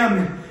I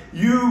am,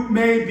 you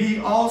may be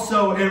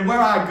also. And where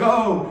I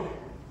go,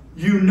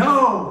 you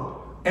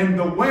know, and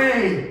the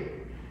way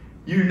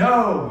you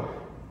know.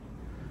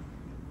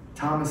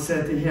 Thomas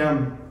said to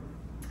him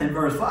in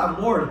verse 5,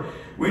 Lord,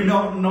 we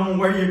don't know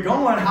where you're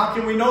going. How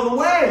can we know the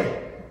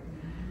way?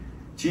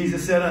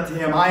 Jesus said unto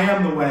him, I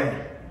am the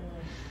way.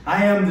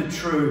 I am the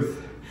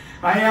truth.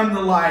 I am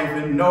the life,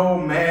 and no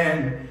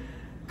man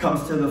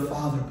comes to the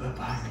Father but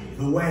by me.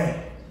 The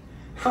way.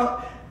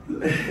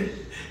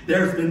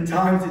 There's been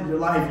times in your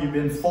life you've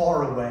been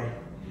far away.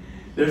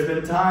 There's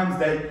been times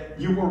that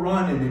you were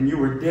running and you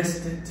were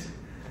distant.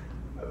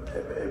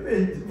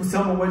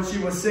 Some of what she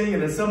was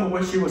singing and some of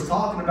what she was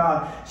talking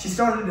about, she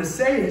started to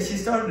say it. She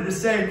started to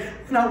say,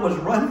 when I was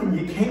running,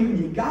 you came and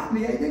you got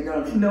me. I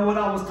didn't know what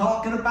I was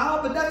talking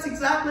about, but that's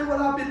exactly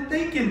what I've been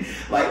thinking.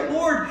 Like,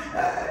 Lord,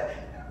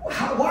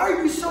 why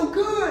are you so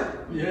good?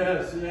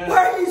 Yes, yes.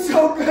 Why are you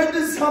so good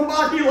to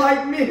somebody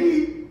like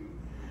me?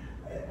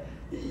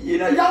 You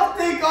know, y'all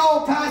think,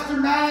 oh, Pastor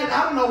Matt,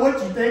 I don't know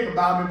what you think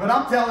about me, but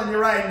I'm telling you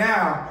right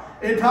now,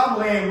 it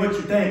probably ain't what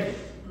you're thinking.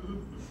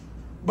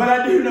 But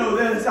I do know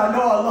this. I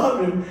know I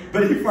love him,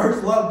 but he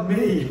first loved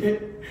me.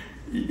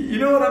 You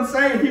know what I'm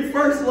saying? He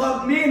first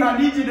loved me, and I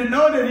need you to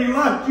know that he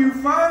loved you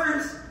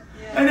first.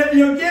 Yeah. And if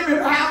you give him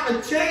half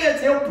a chance,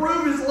 he'll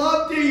prove his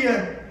love to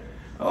you.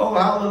 Oh,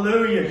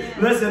 hallelujah. Yeah.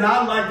 Listen,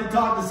 I'd like to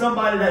talk to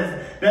somebody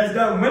that's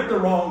done went the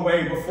wrong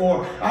way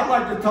before. I'd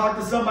like to talk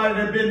to somebody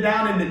that's been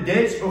down in the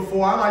ditch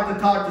before. I'd like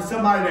to talk to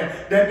somebody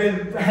that's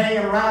been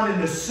hanging around in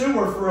the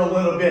sewer for a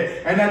little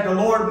bit, and that the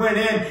Lord went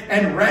in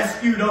and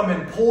rescued them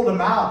and pulled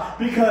them out.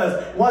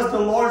 Because once the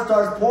Lord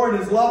starts pouring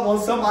his love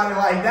on somebody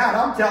like that,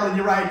 I'm telling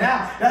you right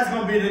now, that's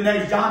going to be the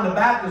next John the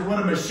Baptist with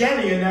a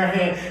machete in their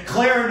hand,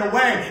 clearing the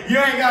way. You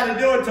ain't got to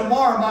do it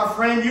tomorrow, my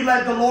friend. You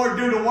let the Lord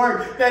do the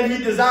work that he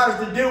desires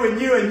to do in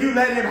you, and you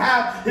let him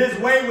have his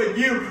way with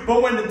you.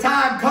 But when the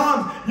time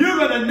comes, you're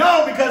going to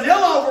know, because he'll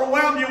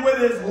overwhelm you with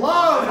his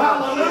love.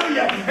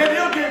 Hallelujah.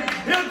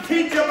 And he'll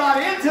teach you about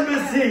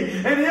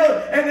intimacy.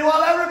 And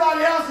while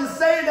everybody else is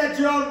saying that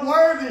you're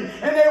unworthy,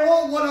 and they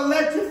won't want to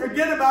let you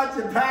forget about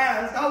your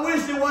past. I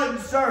wish it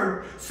wasn't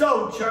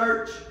so,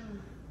 church.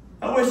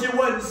 I wish it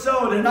wasn't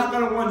so. They're not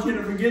going to want you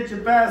to forget your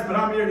past, but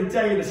I'm here to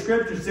tell you the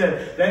scripture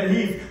said that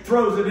he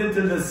throws it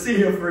into the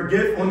sea of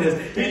forgetfulness.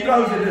 He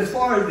throws it as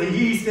far as the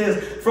east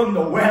is from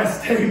the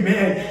west.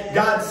 Amen.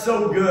 God's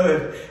so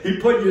good. He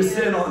put your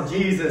sin on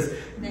Jesus.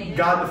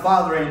 God the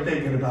Father ain't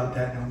thinking about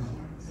that no more.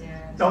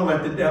 Don't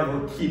let the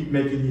devil keep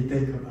making you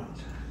think about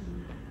that.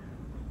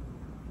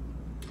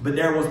 But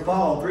there was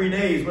Paul 3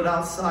 days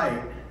without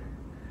sight.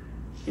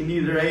 He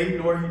neither ate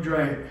nor he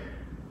drank.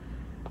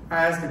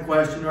 I asked the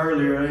question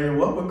earlier,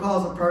 what would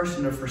cause a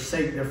person to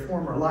forsake their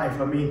former life?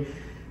 I mean,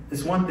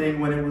 it's one thing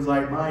when it was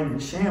like mine in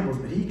shambles,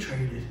 but he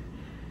traded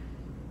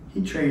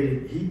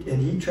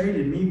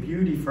me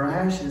beauty for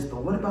ashes.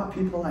 But what about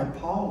people like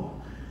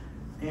Paul?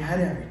 They had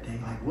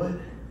everything. Like,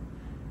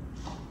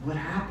 what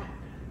happened?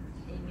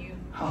 He knew.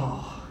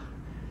 Oh,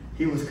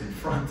 he was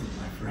confronted,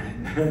 my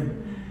friend.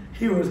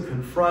 He was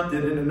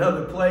confronted in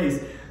another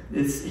place.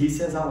 He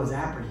says, I was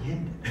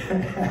apprehended.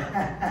 Thank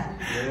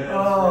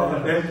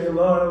you,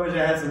 Lord. I wish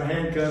I had some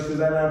handcuffs because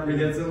I'd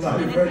apprehend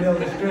somebody for an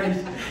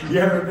illustration. You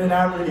ever been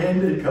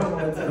apprehended? Come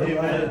on, somebody.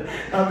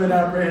 I've been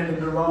apprehended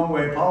the wrong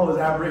way. Paul was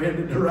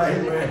apprehended the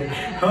right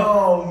way.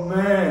 Oh,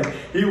 man.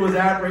 He was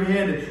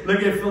apprehended.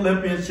 Look at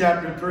Philippians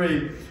chapter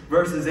 3,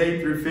 verses 8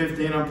 through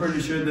 15. I'm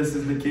pretty sure this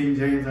is the King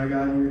James I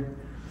got here.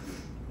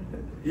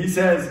 He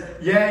says,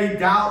 yea,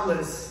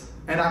 doubtless,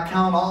 and I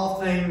count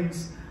all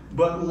things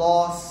but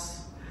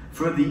loss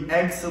for the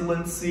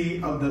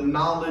excellency of the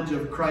knowledge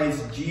of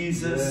Christ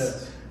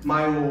Jesus,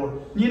 my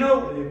Lord. You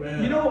know,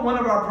 Amen. you know what one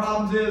of our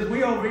problems is?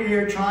 We over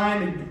here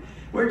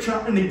we're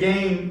trying to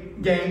gain.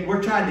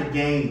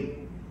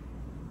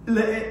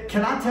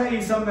 Can I tell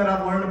you something that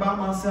I've learned about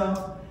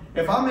myself?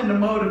 If I'm in the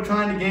mode of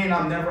trying to gain,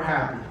 I'm never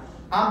happy.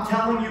 I'm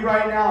telling you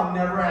right now, I'm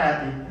never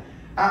happy.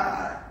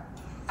 I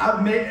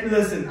haven't made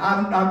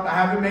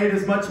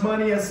as much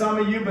money as some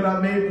of you, but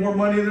I've made more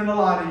money than a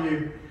lot of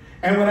you.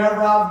 And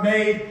whenever I've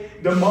made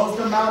the most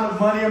amount of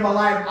money in my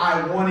life,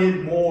 I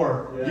wanted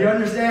more. Yeah. You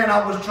understand?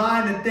 I was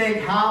trying to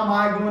think, how am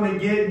I going to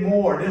get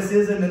more? This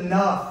isn't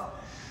enough.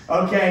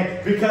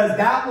 Okay? Because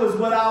that was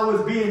what I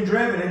was being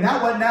driven. And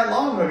that wasn't that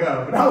long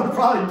ago. That was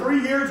probably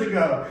 3 years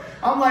ago.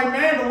 I'm like,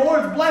 man, the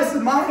Lord's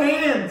blessing my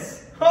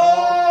hands.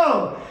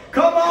 Oh,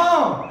 come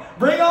on.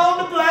 Bring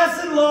on the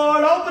blessing,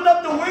 Lord. Open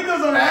up the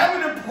windows of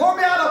heaven and pour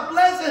me out a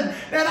blessing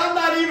that I'm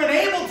not even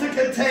able to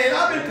contain.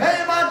 I've been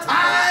paying my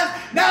tithes.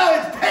 Now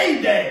it's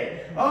payday.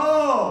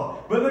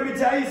 Oh, but let me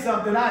tell you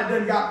something. I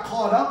then got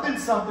caught up in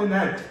something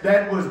that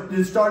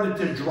started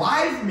to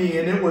drive me,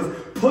 and it was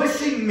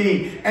pushing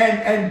me.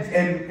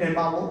 And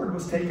my Lord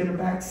was taking a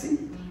back seat.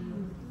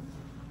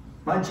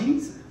 My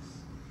Jesus.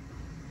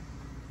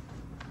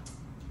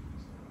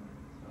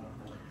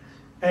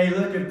 Hey,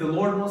 look, if the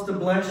Lord wants to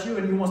bless you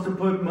and He wants to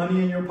put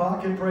money in your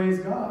pocket, praise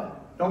God.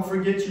 Don't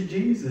forget your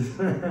Jesus.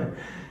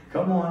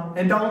 Come on.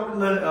 And don't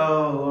let,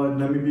 oh, Lord,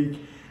 let me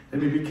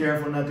be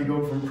careful not to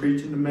go from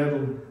preaching to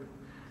meddling.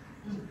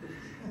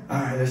 All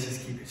right, let's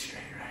just keep it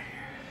straight right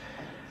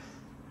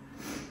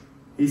here.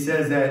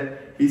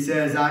 He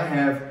says, I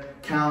have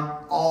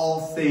count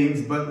all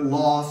things but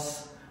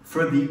loss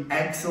for the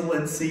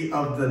excellency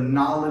of the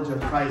knowledge of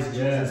Christ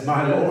Jesus,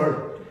 my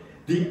Lord.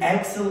 The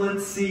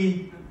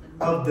excellency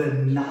of the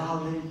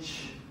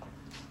knowledge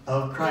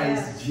of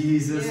Christ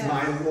Jesus,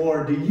 my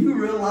Lord. Do you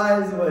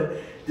realize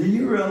that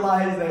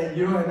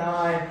you and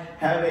I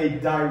have a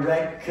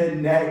direct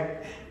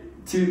connect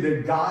to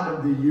the God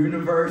of the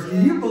universe? Do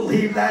you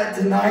believe that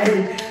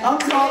tonight? I'm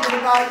talking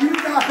about you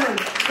got a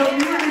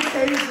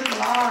communication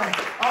line.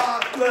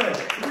 Look,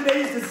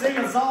 they used to sing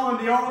a song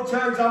in the old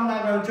church. I'm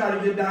not going to try to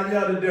get down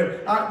here to do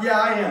it. Yeah,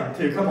 I am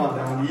too. Come on,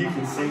 Donnie. You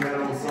can sing that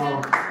old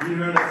song. You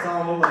heard that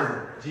song? What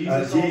was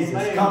it?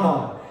 Jesus. Come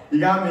on. You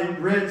got me,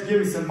 Rich?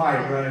 Give me some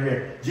mic right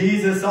here.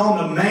 Jesus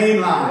on the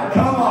main line.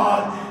 Come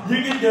on.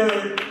 You can do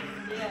it.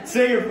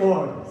 Sing it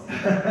for us.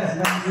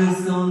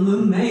 Jesus on the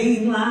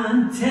main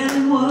line, tell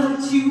him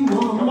what you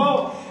want. Come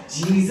on.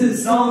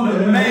 Jesus on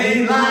the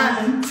main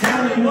line,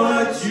 tell him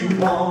what you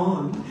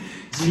want.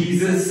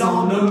 Jesus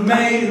on the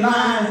main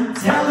line,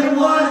 tell him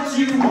what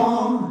you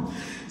want.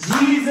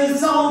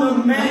 Jesus on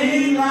the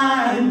main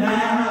line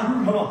now.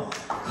 Come on.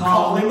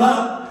 Call him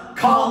up,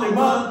 call him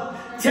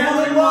up.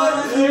 Tell him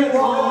what you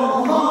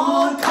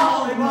want.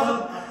 Call him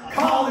up,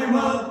 call him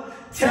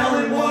up. Tell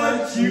him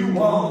what you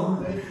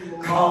want.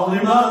 Call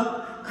him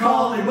up,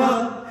 call him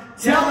up.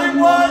 Tell him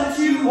what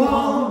you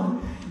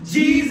want.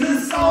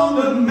 Jesus on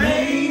the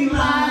main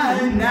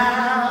line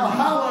now.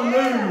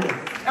 Hallelujah.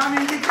 I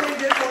mean, you can't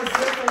get more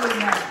simple than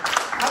that.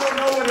 I don't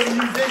know what a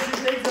musician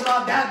thinks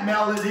about that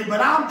melody, but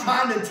I'm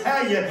trying to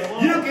tell you,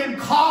 you can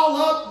call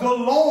up the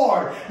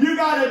Lord. You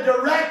got a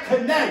direct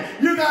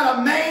connect. You got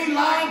a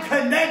mainline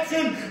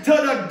connection to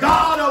the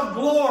God of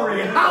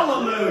glory.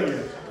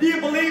 Hallelujah. Do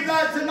you believe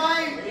that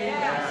tonight?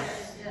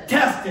 Yes.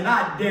 Test it.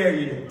 I dare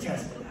you to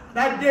test it.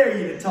 I dare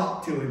you to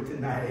talk to Him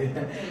tonight.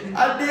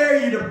 I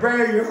dare you to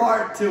bare your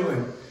heart to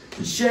Him.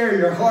 To share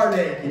your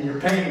heartache and your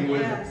pain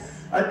with Him.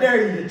 I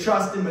dare you to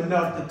trust Him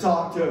enough to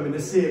talk to Him and to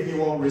see if He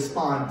won't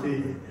respond to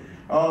you.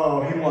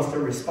 Oh, He wants to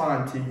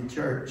respond to you,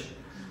 church.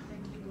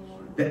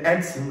 The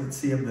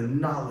excellency of the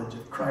knowledge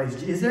of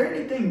Christ. Is there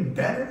anything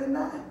better than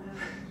that?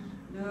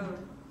 No.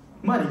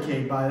 Money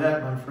can't buy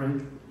that, my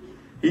friend.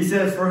 He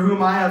says, for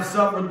whom I have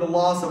suffered the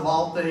loss of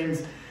all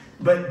things,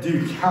 but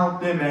do count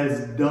them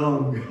as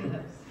dung.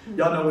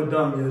 Y'all know what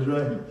dung is,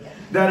 right?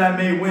 That I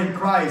may win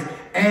Christ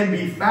and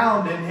be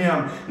found in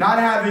Him, not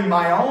having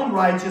my own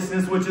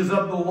righteousness, which is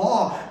of the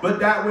law, but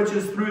that which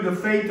is through the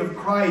faith of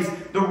Christ,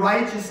 the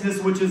righteousness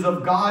which is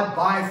of God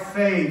by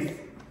faith.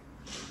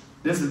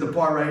 This is the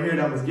part right here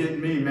that was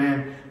getting me,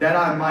 man. That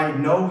I might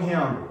know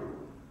Him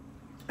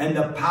and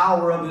the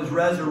power of His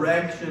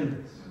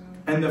resurrection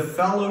and the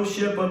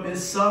fellowship of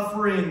His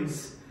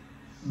sufferings,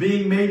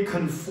 being made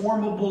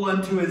conformable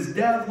unto His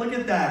death. Look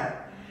at that.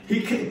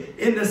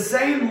 In the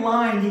same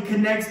line, he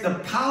connects the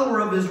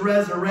power of His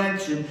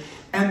resurrection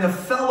and the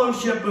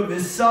fellowship of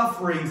His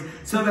sufferings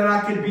so that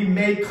I could be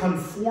made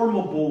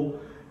conformable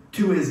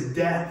to His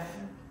death.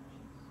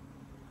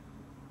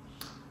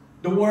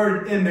 The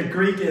word in the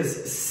Greek is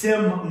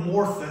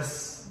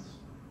symorphos.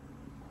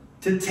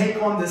 To take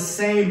on the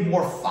same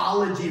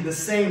morphology, the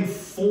same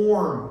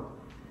form.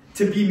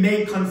 To be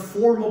made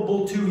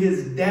conformable to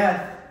His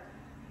death.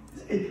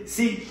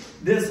 See,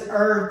 this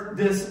earth,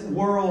 this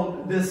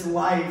world, this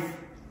life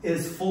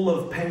is full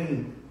of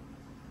pain.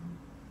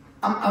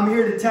 I'm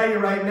here to tell you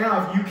right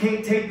now, if you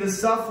can't take the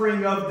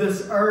suffering of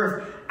this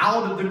earth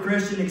out of the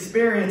Christian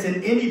experience,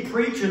 and any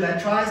preacher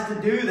that tries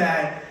to do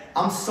that,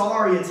 I'm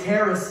sorry, it's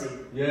heresy.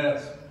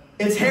 Yes.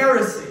 It's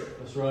heresy.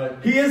 That's right.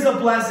 He is a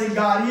blessing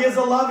God. He is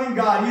a loving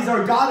God. He's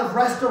our God of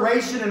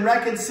restoration and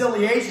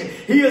reconciliation.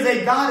 He is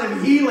a God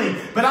of healing.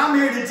 But I'm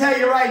here to tell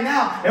you right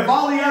now, if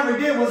all He ever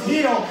did was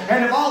heal,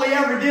 and if all He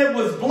ever did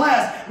was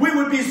bless, we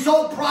would be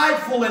so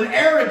prideful and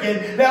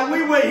arrogant that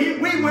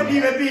He wouldn't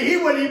even be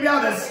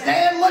able to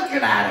stand looking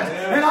at us.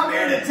 And I'm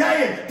here to tell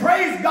you,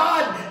 praise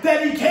God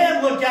that He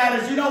can look at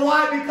us. You know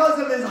why? Because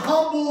of His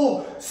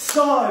humble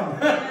Son.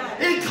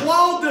 He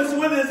clothed us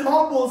with His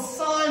humble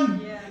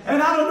Son.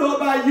 And I don't know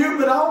about you,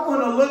 but I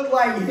want to look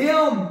like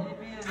Him.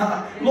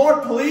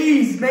 Lord,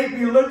 please make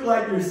me look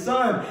like your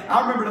Son.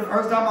 I remember the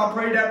first time I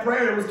prayed that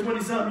prayer, it was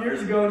 20-something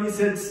years ago, and He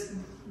said,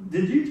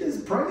 did you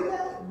just pray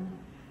that?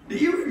 Do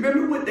you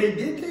remember what they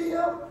did to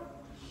you?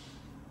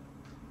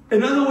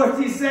 In other words,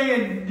 He's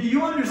saying, do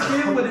you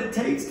understand what it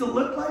takes to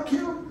look like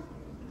Him?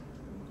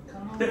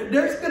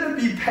 There's going to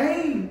be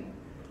pain.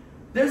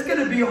 There's going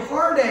to be a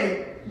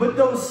heartache. But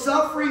those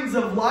sufferings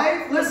of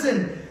life,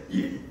 listen,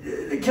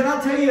 can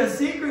I tell you a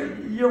secret?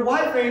 Your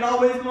wife ain't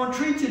always going to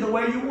treat you the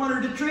way you want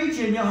her to treat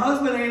you. And your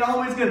husband ain't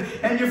always going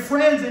to. And your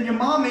friends and your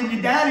mom and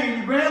your daddy and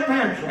your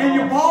grandparents and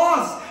your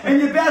boss and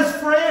your best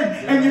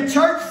friend and your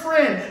church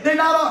friend. They're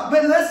not all.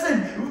 But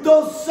listen,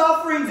 those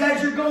sufferings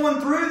as you're going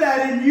through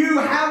that, and you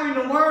having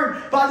to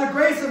learn by the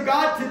grace of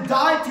God to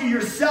die to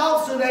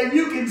yourself so that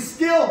you can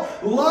still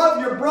love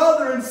your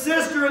brother and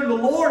sister in the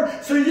Lord,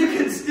 so you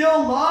can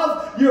still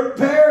love your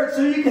parents,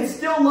 so you can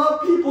still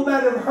love people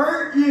that have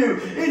hurt you.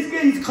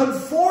 He's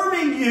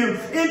conforming you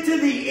into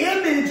the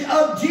image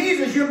of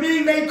Jesus. You're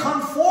being made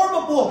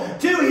conformable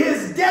to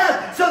His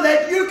death so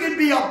that you can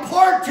be a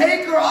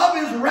partaker of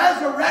His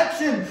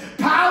resurrection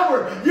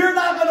power. You're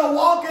not going to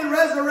walk in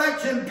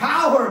resurrection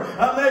power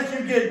unless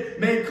you get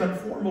made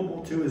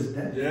conformable to His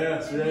death.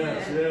 Yes,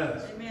 yes,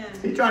 yes. Amen.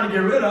 He's trying to get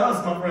rid of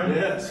us, my friend.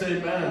 Yes,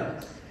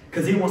 amen.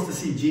 Because He wants to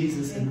see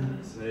Jesus in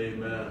us.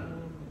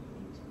 Amen.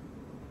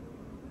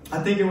 I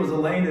think it was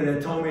Elena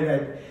that told me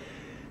that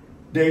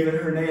David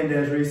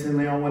Hernandez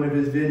recently on one of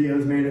his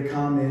videos made a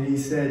comment. He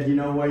said, you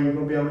know why you're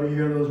going to be able to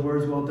hear those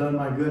words, well done,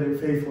 my good and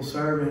faithful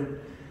servant?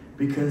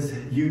 Because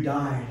you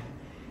died.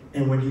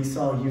 And when He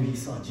saw you, He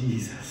saw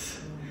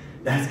Jesus.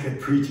 That's good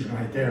preaching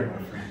right there,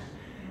 my friend.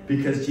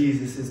 Because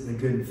Jesus is the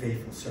good and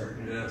faithful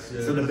servant. Yes,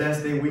 yes. So the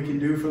best thing we can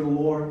do for the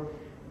Lord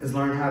is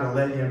learn how to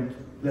let Him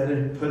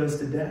put us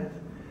to death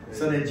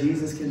so that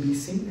Jesus can be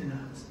seen in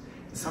us.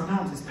 And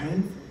sometimes it's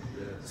painful.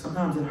 Yes.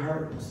 Sometimes it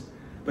hurts.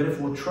 But if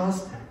we'll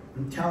trust Him,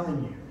 I'm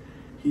telling you,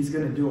 He's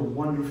going to do a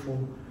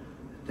wonderful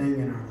thing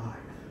in our life.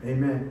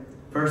 Amen.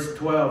 Verse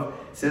 12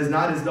 says,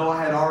 not as though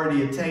I had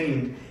already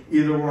attained,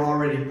 either were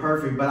already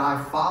perfect, but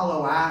I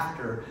follow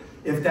after,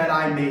 if that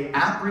I may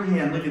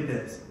apprehend. Look at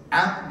this.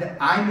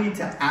 I need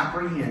to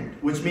apprehend,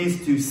 which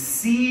means to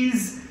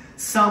seize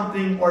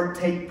something or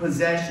take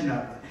possession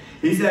of it.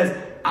 He says,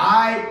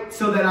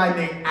 so that I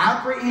may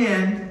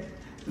apprehend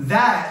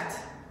that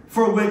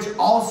for which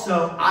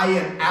also I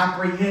am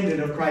apprehended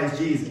of Christ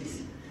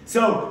Jesus.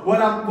 So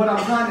what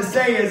I'm trying to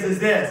say is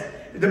this.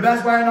 The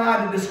best way I know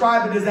how to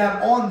describe it is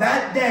that on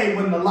that day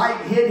when the light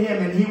hit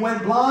him and he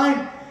went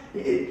blind,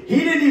 he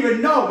didn't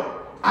even know it.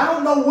 I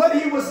don't know what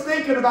he was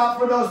thinking about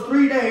for those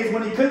 3 days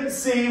when he couldn't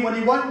see, when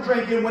he wasn't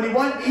drinking, when he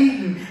wasn't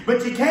eating.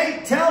 But you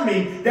can't tell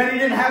me that he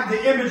didn't have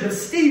the image of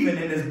Stephen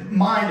in his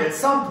mind at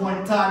some point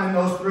in time in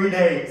those 3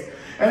 days.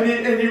 And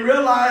he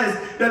realized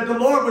that the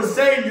Lord was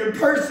saying, you're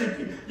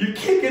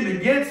kicking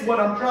against what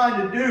I'm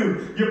trying to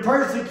do. You're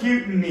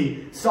persecuting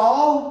me,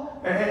 Saul.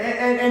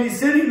 And he's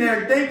sitting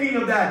there thinking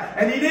of that.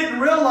 And he didn't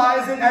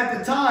realize it at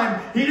the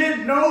time. He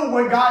didn't know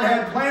what God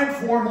had planned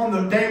for him on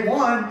the day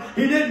 1.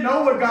 He didn't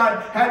know what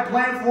God had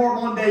planned for him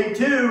on day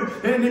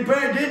 2. And he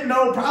didn't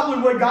know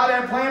probably what God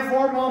had planned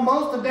for him on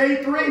most of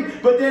day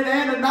 3. But then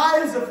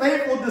Ananias, a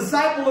faithful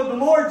disciple of the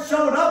Lord,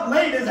 showed up,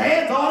 laid his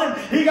hands on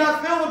him. He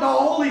got filled with the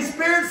Holy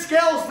Spirit.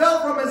 Scales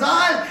fell from his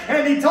eyes.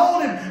 And he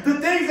told him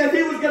the things that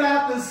he was going to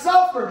have to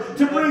suffer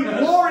to bring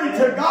glory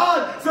to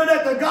God so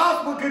that the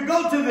gospel could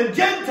go to the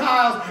Gentiles,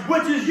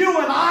 which is you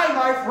and I,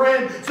 my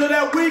friend, so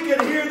that we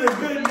can hear the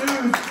good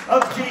news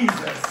of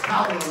Jesus.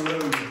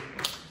 Hallelujah.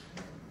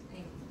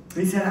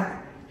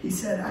 He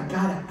said, I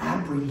got to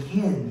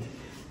apprehend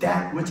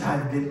that which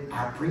I've been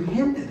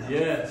apprehended of.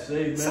 Yes,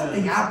 amen.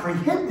 Something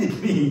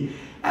apprehended me.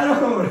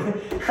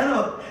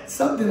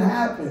 Something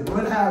happened.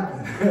 What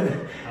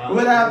happened?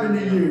 What happened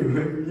to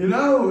you? You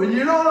know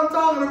what I'm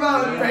talking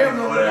about. I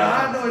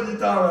know what you're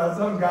talking about.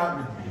 Something got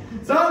me.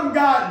 Something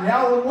got me.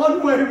 I was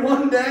one way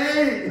one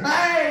day.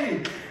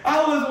 Hey,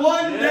 I was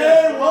one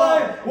day,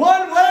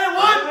 one way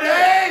one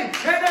day.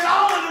 And then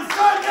all of a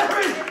sudden,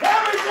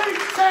 everything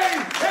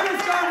changed. And it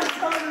started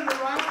turning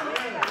around.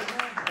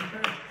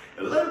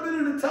 A little bit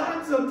at a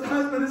time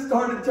sometimes, but it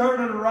started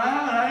turning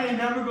around. I ain't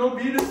never going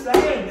to be the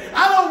same.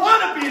 I don't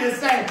want to be the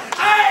same.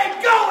 I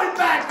ain't going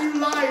back, you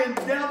lying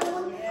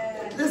devil.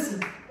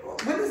 Listen,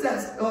 when is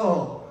that?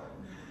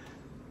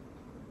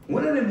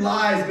 When are them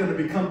lies going to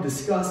become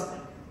disgusting?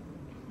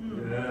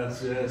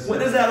 Yes, yes.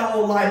 When is that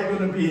old life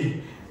going to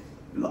be?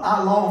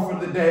 I long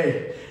for the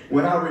day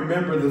when I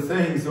remember the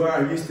things where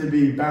I used to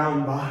be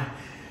bound by.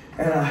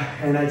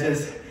 And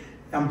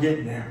I'm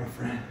getting there, my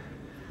friend.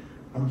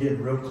 I'm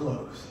getting real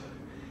close.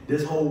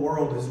 This whole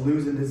world is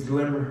losing its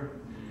glimmer.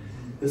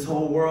 This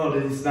whole world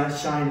is not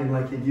shining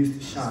like it used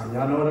to shine.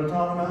 Y'all know what I'm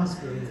talking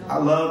about? I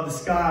love the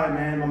sky,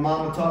 man. My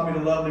mama taught me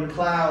to love them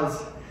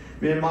clouds.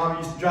 Me and Mama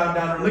used to drive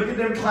down there. Look at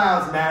them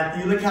clouds,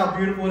 Matthew. Look how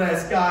beautiful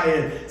that sky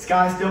is.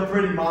 Sky's still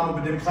pretty, Mama,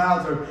 but them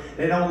clouds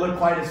they don't look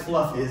quite as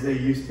fluffy as they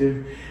used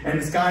to. And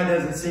the sky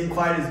doesn't seem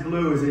quite as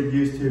blue as it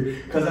used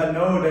to. Because I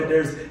know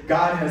that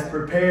God has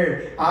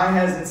prepared. Eye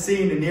hasn't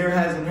seen and ear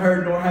hasn't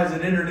heard, nor has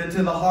it entered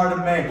into the heart of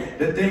man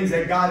the things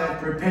that God has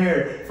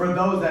prepared for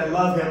those that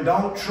love Him.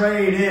 Don't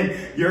trade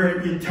in your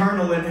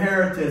eternal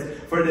inheritance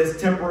for this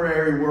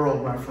temporary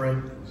world, my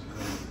friend.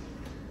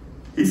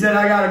 He said,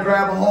 I got to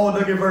grab a hold.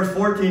 Look at verse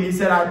 14. He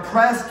said, I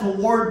press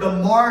toward the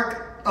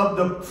mark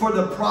for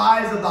the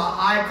prize of the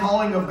high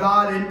calling of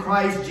God in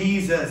Christ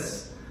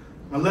Jesus.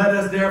 And let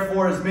us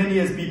therefore, as many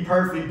as be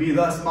perfect, be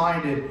thus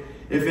minded.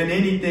 If in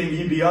anything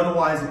ye be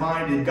otherwise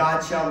minded,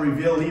 God shall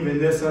reveal even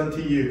this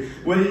unto you.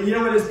 You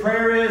know what his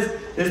prayer is?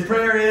 His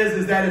prayer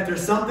is that if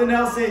there's something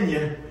else in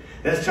you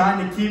that's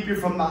trying to keep you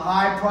from the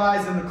high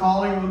prize and the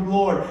calling of the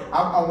Lord,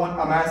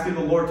 I'm asking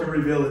the Lord to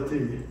reveal it to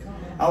you.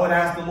 I would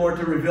ask the Lord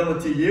to reveal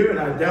it to you, and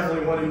I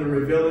definitely want Him to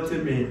reveal it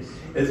to me.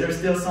 Is there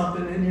still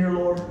something in here,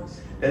 Lord,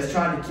 that's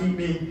trying to keep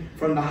me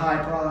from the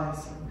high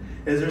prize?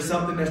 Is there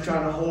something that's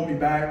trying to hold me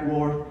back,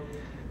 Lord?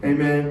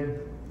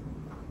 Amen.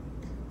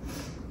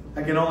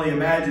 I can only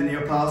imagine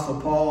the Apostle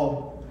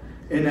Paul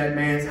in that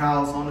man's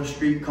house on a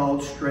street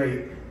called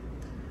Straight.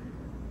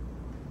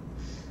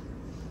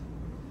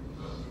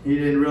 He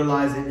didn't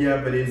realize it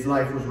yet, but his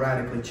life was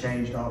radically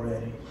changed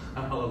already.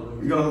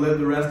 Hallelujah. He's going to live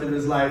the rest of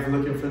his life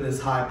looking for this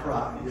high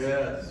prize.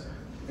 Yes.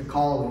 The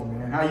calling,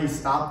 man. How you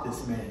stop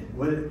this man?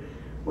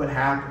 What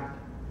happened?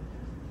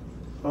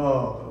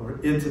 Oh,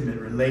 intimate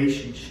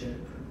relationship.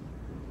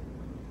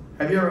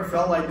 Have you ever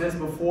felt like this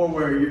before,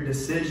 where your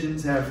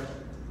decisions have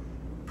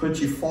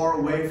put you far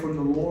away from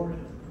the Lord?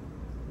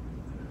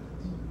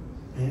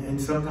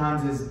 And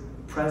sometimes His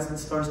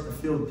presence starts to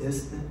feel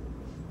distant.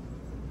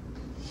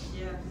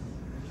 Yeah.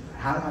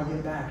 How do I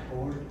get back,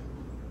 Lord?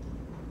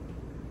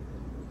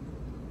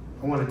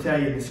 I want to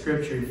tell you the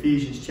scripture,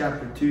 Ephesians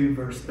chapter 2,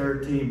 verse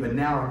 13. But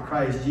now in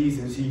Christ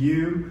Jesus,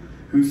 you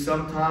who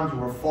sometimes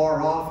were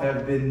far off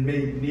have been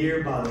made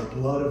near by the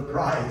blood of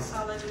Christ.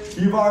 Hallelujah.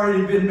 You've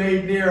already been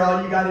made near.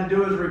 All you got to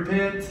do is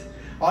repent.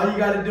 All you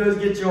got to do is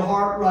get your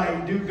heart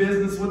right. Do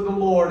business with the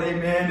Lord.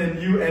 Amen. And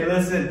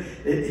listen,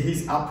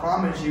 I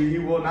promise you, He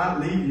will not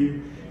leave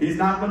you. He's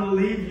not going to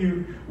leave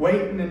you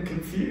waiting and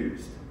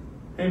confused.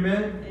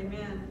 Amen.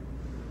 Amen.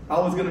 I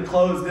was going to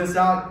close this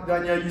out.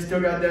 Danielle, you still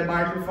got that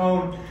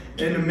microphone?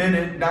 In a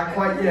minute, not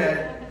quite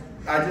yet.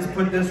 I just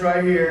put this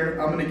right here.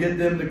 I'm going to get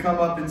them to come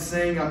up and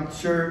sing. I'm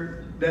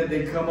sure that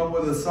they come up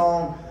with a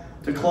song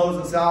to close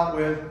us out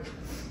with.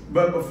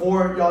 But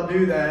before y'all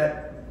do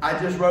that, I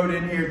just wrote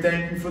in here,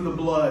 thank you for the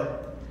blood.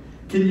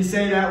 Can you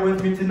say that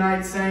with me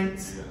tonight,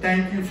 saints?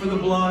 Thank you for the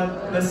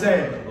blood. Let's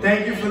say it.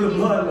 Thank you for the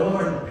blood,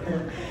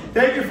 Lord.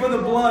 Thank you for the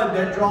blood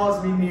that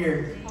draws me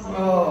near.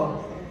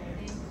 Oh.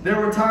 There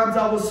were times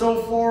I was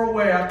so far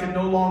away I could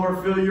no longer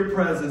feel your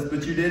presence,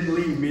 but you didn't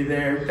leave me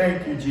there.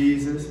 Thank you,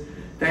 Jesus.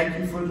 Thank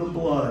you for the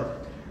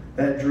blood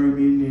that drew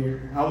me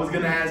near. I was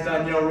going to ask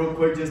Danielle real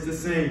quick just to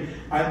sing,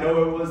 I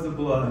know it was the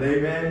blood.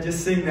 Amen.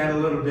 Just sing that a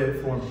little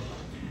bit for me.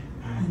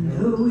 I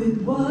know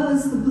it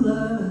was the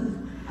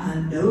blood. I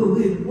know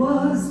it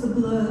was the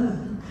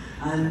blood.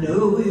 I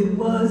know it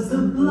was the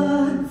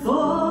blood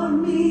for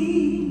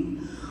me.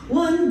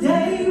 One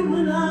day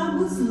when I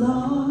was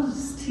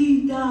lost,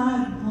 He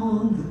died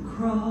on the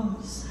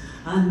cross.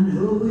 I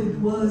know it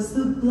was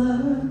the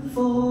blood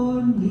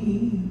for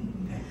me.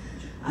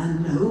 I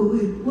know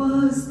it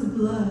was the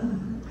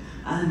blood.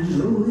 I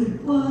know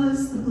it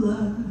was the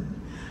blood.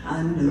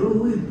 I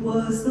know it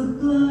was the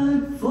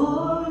blood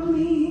for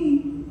me.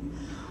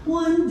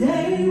 One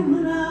day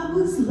when I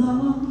was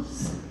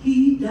lost,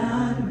 He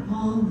died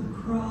upon the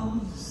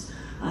cross.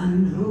 I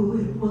know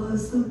it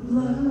was the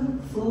blood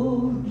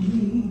for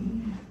me.